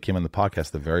when he came on the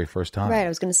podcast the very first time. Right, I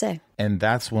was going to say. And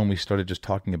that's when we started just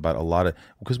talking about a lot of,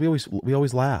 because we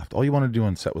always laughed. All you wanted to do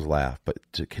on set was laugh, but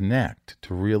to connect,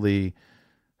 to really,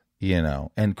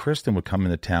 and Kristen would come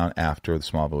into town after the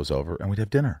Smallville was over, and we'd have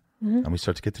dinner. Mm-hmm. And we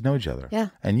start to get to know each other. Yeah.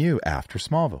 And you, after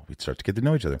Smallville, we'd start to get to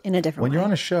know each other. In a different way. When you're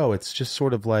on a show, it's just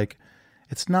sort of like,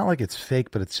 it's not like it's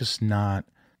fake, but it's just not,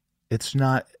 it's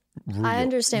not real. I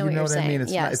understand what you're saying. I mean?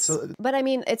 It's yes. But I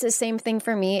mean, it's the same thing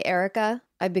for me. Erica,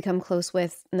 I've become close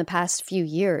with in the past few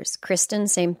years. Kristen,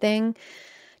 same thing.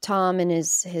 Tom and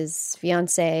his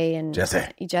fiance and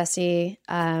Jesse.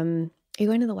 Are you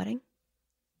going to the wedding?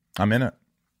 I'm in it.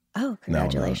 Oh,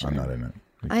 congratulations. No, I'm not in it.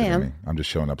 I am. Me? I'm just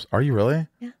showing up. Are you really?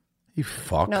 Yeah. You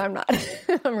fuck. No, I'm not.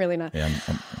 I'm really not. Yeah,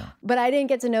 But I didn't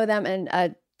get to know them.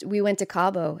 And we went to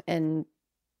Cabo, and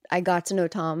I got to know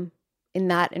Tom in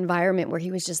that environment where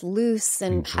he was just loose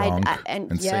and drunk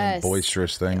and saying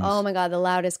boisterous things. Oh my God, the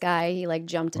loudest guy. He like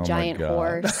jumped a giant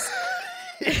horse.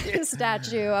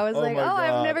 statue. I was like, my oh, God.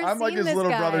 I've never I'm seen like his this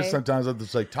little guy. brother sometimes. I'm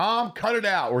just like, Tom, cut it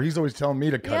out. Or he's always telling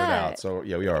me to cut it Yeah. out. So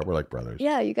yeah, we are. We're like brothers.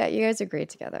 Yeah, you guys are great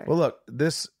together. Well, look,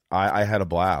 I had a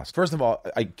blast. First of all,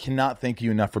 I cannot thank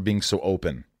you enough for being so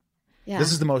open. Yeah.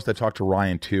 This is the most I talked to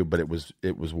Ryan too, but it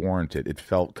was warranted. It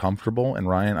felt comfortable. And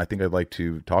Ryan, I think I'd like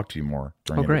to talk to you more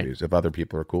during great. interviews if other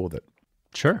people are cool with it.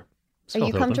 Sure. Are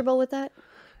you comfortable with that?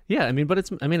 Yeah, I mean, but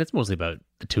it's mostly about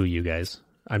the two of you guys.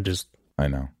 I'm just I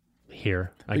know.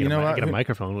 here. I You get, know I what? get a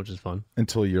microphone, which is fun.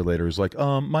 Until a year later, he's like,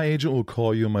 my agent will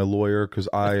call you and my lawyer because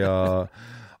I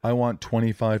want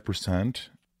 25%.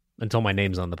 Until my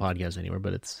name's on the podcast anywhere,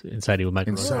 but it's Inside You with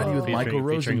Michael Inside You with Rosenbaum. Michael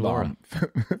Featuring Laura.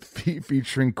 Rosenbaum.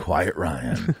 Featuring Quiet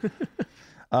Ryan.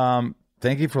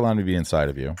 Thank you for allowing me to be inside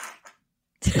of you.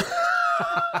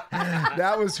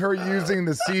 That was her using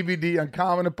the CBD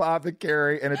Uncommon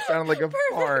Apothecary, and it sounded like a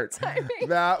fart.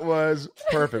 That was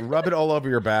perfect. Rub it all over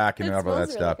your back and all that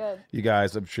smells stuff. really good. You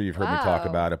guys, I'm sure you've heard me talk Wow.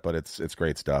 about it, but it's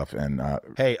great stuff. And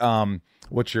hey,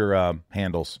 what's your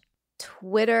handles?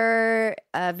 Twitter,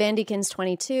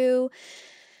 Vandykins22,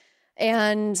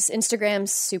 and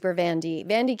Instagram's Super Vandy.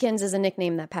 Vandykins is a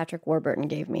nickname that Patrick Warburton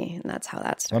gave me, and that's how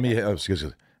that started. Let me, excuse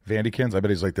me, Vandykins. I bet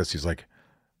he's like this. He's like,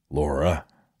 Laura,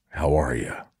 how are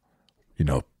you? You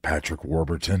know, Patrick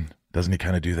Warburton. Doesn't he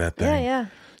kind of do that thing? Yeah.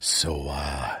 So,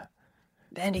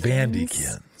 Vandykins.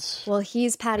 Vandykins. Well,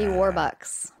 he's Patty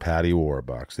Warbucks. Patty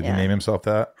Warbucks. Did he Yeah. name himself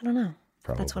that? I don't know.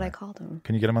 Probably. That's what I called him.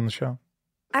 Can you get him on the show?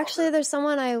 Actually, there's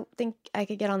someone I think I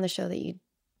could get on the show that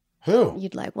Who?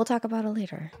 you'd like. We'll talk about it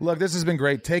later. Look, this has been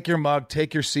great. Take your mug,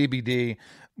 take your CBD.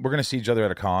 We're going to see each other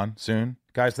at a con soon.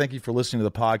 Guys, thank you for listening to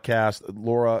the podcast.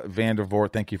 Laura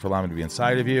Vandervoort, thank you for allowing me to be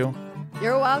inside of you.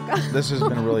 You're welcome. This has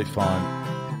been really fun.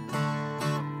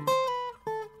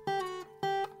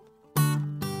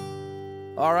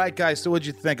 All right, guys. So what'd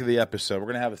you think of the episode? We're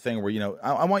going to have a thing where,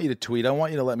 I want you to tweet. I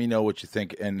want you to let me know what you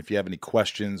think. And if you have any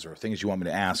questions or things you want me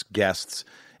to ask guests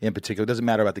in particular, it doesn't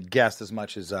matter about the guest as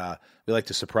much as we like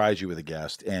to surprise you with a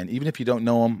guest. And even if you don't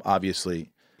know them,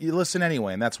 obviously, you listen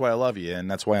anyway. And that's why I love you.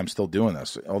 And that's why I'm still doing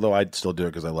this, although I'd still do it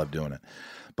because I love doing it.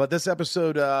 But this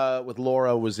episode with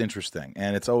Laura was interesting.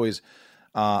 And it's always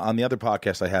on the other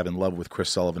podcast I have, In Love with Chris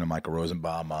Sullivan and Michael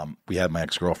Rosenbaum, we had my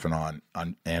ex-girlfriend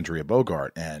on Andrea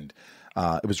Bogart. And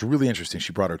it was really interesting.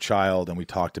 She brought her child, and we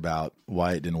talked about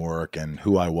why it didn't work and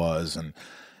who I was. And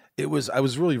I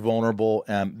was really vulnerable.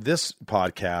 And this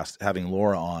podcast, having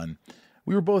Laura on,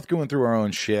 we were both going through our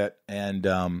own shit, and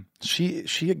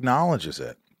she acknowledges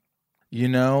it.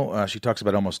 She talks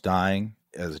about almost dying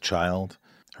as a child,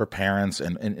 her parents,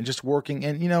 and just working.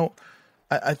 And,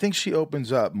 I think she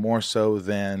opens up more so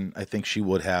than I think she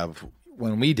would have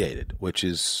when we dated, which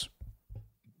is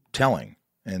telling.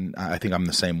 And I think I'm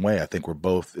the same way. I think we're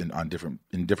both in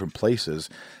different places.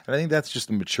 And I think that's just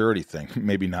a maturity thing.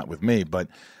 Maybe not with me, but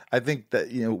I think that,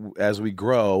 as we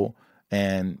grow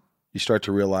and you start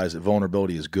to realize that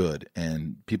vulnerability is good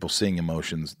and people seeing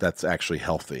emotions, that's actually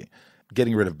healthy.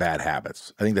 Getting rid of bad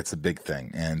habits. I think that's the big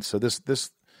thing. And so this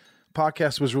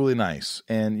podcast was really nice.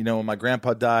 And, when my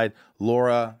grandpa died,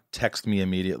 Laura texted me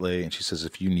immediately and she says,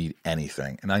 if you need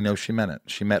anything. And I know she meant it.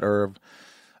 She met Irv.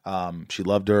 She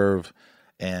loved Irv.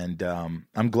 And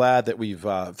I'm glad that we've,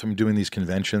 from doing these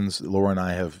conventions, Laura and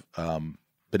I have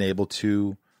been able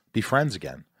to be friends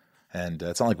again. And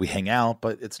it's not like we hang out,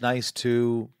 but it's nice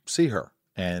to see her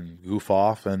and goof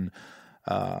off and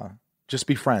just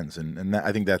be friends. And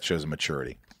I think that shows a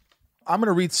maturity. I'm going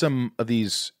to read some of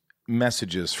these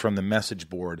messages from the message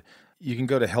board. You can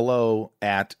go to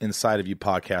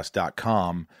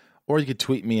hello@insideofyoupodcast.com, or you could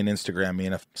tweet me and Instagram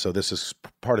me. So this is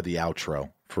part of the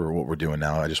outro for what we're doing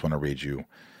now. I just want to read you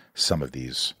some of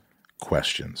these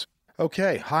questions.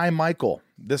 Okay. Hi, Michael.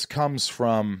 This comes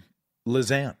from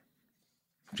Lizanne.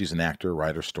 She's an actor,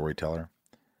 writer, storyteller.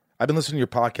 I've been listening to your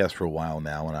podcast for a while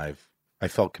now, and I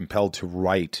felt compelled to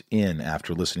write in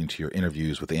after listening to your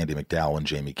interviews with Andy McDowell and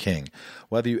Jamie King.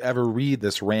 Whether you ever read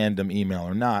this random email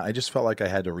or not, I just felt like I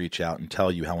had to reach out and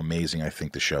tell you how amazing I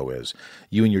think the show is.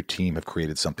 You and your team have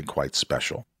created something quite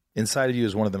special. Inside of You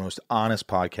is one of the most honest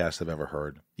podcasts I've ever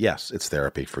heard. Yes, it's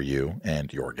therapy for you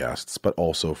and your guests, but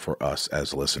also for us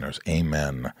as listeners.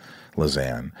 Amen,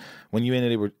 Lizanne. When you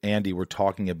and Andy were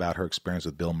talking about her experience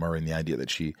with Bill Murray and the idea that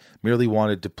she merely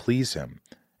wanted to please him,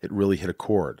 it really hit a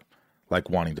chord. Like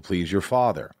wanting to please your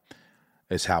father,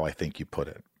 is how I think you put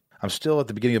it. I'm still at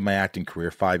the beginning of my acting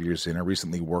career, 5 years in. I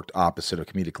recently worked opposite a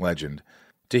comedic legend.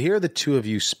 To hear the two of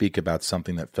you speak about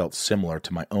something that felt similar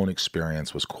to my own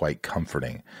experience was quite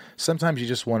comforting. Sometimes you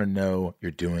just want to know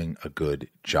you're doing a good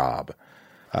job.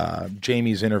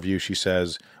 Jamie's interview, she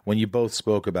says, when you both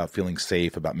spoke about feeling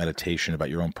safe, about meditation, about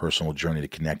your own personal journey to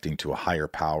connecting to a higher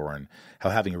power and how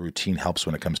having a routine helps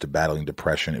when it comes to battling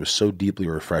depression, it was so deeply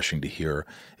refreshing to hear.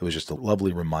 It was just a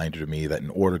lovely reminder to me that in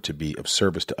order to be of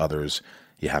service to others,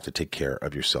 you have to take care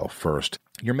of yourself first.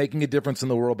 You're making a difference in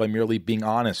the world by merely being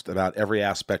honest about every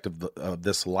aspect of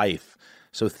this life.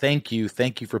 So thank you.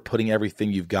 Thank you for putting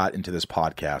everything you've got into this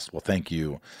podcast. Well, thank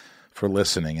you for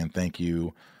listening, and thank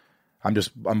you.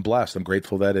 I'm blessed. I'm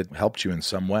grateful that it helped you in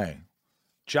some way.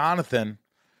 Jonathan,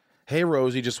 hey,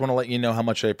 Rosie, just want to let you know how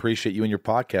much I appreciate you and your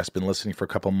podcast. Been listening for a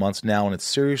couple months now, and it's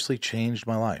seriously changed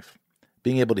my life.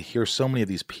 Being able to hear so many of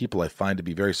these people I find to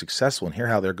be very successful and hear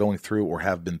how they're going through or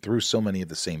have been through so many of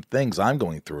the same things I'm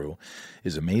going through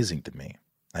is amazing to me.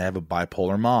 I have a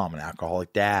bipolar mom, an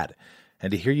alcoholic dad,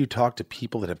 and to hear you talk to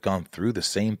people that have gone through the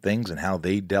same things and how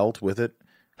they dealt with it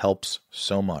helps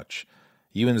so much.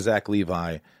 You and Zach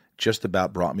Levi just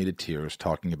about brought me to tears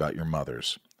talking about your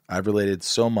mothers. I've related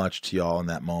so much to y'all in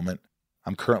that moment.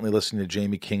 I'm currently listening to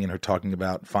Jamie King and her talking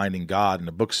about finding God in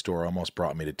a bookstore almost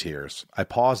brought me to tears. I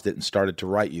paused it and started to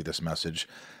write you this message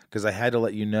because I had to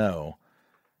let you know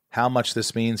how much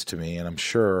this means to me and I'm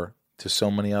sure to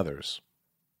so many others.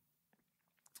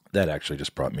 That actually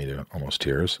just brought me to almost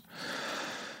tears.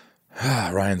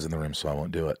 Ryan's in the room, so I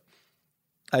won't do it.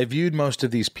 I viewed most of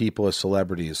these people as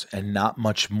celebrities and not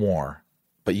much more.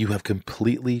 But you have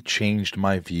completely changed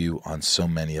my view on so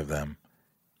many of them.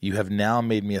 You have now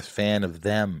made me a fan of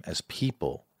them as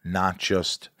people, not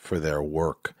just for their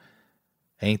work.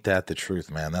 Ain't that the truth,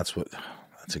 man? That's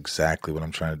exactly what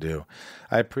I'm trying to do.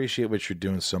 I appreciate what you're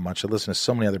doing so much. I listen to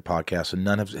so many other podcasts, and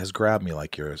none has grabbed me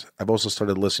like yours. I've also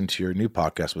started listening to your new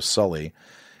podcast with Sully,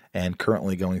 and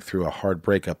currently going through a hard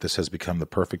breakup. This has become the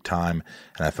perfect time,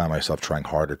 and I find myself trying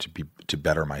harder to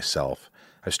better myself.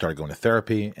 I started going to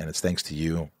therapy, and it's thanks to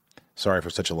you. Sorry for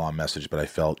such a long message, but I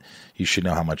felt you should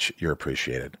know how much you're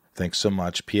appreciated. Thanks so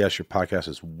much. P.S. Your podcast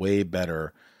is way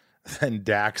better than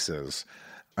Dax's.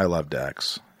 I love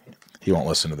Dax. He won't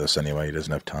listen to this anyway. He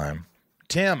doesn't have time.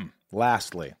 Tim,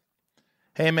 lastly.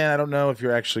 Hey, man, I don't know if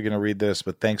you're actually going to read this,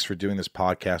 but thanks for doing this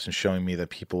podcast and showing me that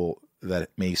people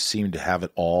that may seem to have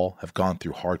it all have gone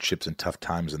through hardships and tough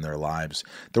times in their lives.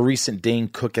 The recent Dane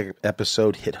Cook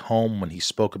episode hit home when he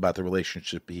spoke about the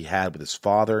relationship he had with his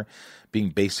father being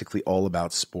basically all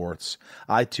about sports.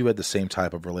 I, too, had the same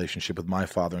type of relationship with my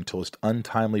father until his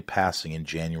untimely passing in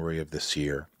January of this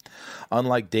year.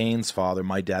 Unlike Dane's father,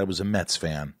 my dad was a Mets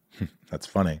fan. That's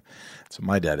funny. That's what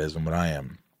my dad is and what I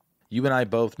am. You and I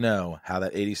both know how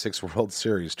that 86 World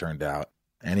Series turned out.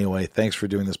 Anyway, thanks for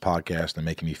doing this podcast and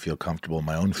making me feel comfortable in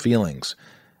my own feelings,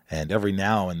 and every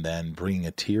now and then bringing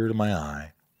a tear to my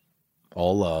eye.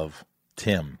 All love,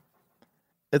 Tim.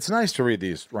 It's nice to read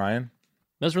these, Ryan.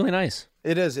 That was really nice.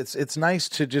 It is. It's nice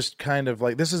to just kind of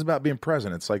like, this is about being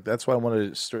present. It's like, that's why I wanted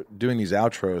to start doing these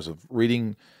outros of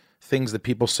reading things that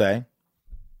people say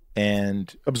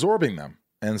and absorbing them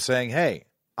and saying, hey,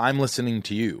 I'm listening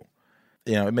to you.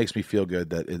 You know, it makes me feel good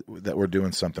that we're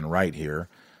doing something right here.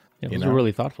 It was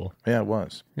really thoughtful. Yeah, it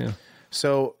was. Yeah.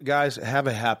 So, guys, have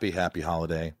a happy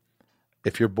holiday.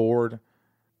 If you're bored,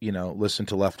 listen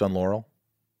to Left on Laurel.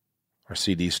 Our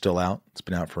CD's still out. It's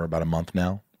been out for about a month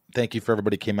now. Thank you for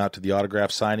everybody who came out to the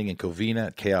autograph signing in Covina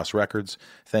at Chaos Records.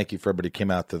 Thank you for everybody who came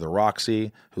out to the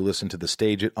Roxy, who listened to the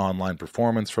Stage It online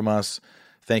performance from us.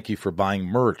 Thank you for buying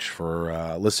merch,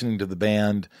 for listening to the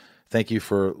band. Thank you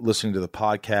for listening to the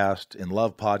podcast, In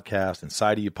Love podcast,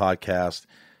 Inside of You podcast.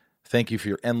 Thank you for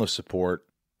your endless support.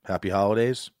 Happy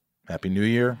holidays. Happy New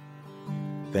Year.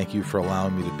 Thank you for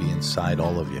allowing me to be inside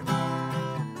all of you.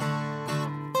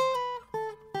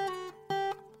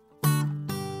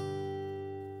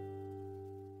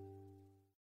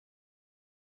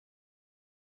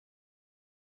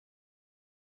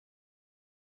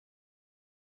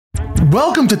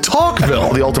 Welcome to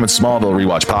Talkville, the ultimate Smallville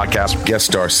rewatch podcast. Guest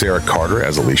star Sarah Carter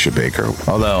as Alicia Baker,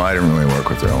 although I didn't really work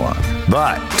with her a lot.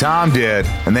 But Tom did,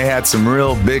 and they had some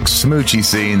real big smoochy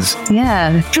scenes.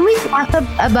 Yeah. Can we talk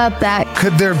about that?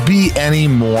 Could there be any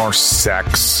more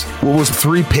sex? What was a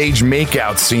 3-page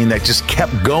makeout scene that just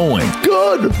kept going?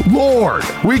 Good Lord,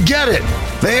 we get it.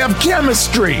 They have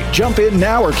chemistry. Jump in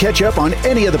now or catch up on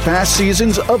any of the past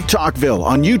seasons of Talkville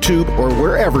on YouTube or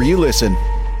wherever you listen.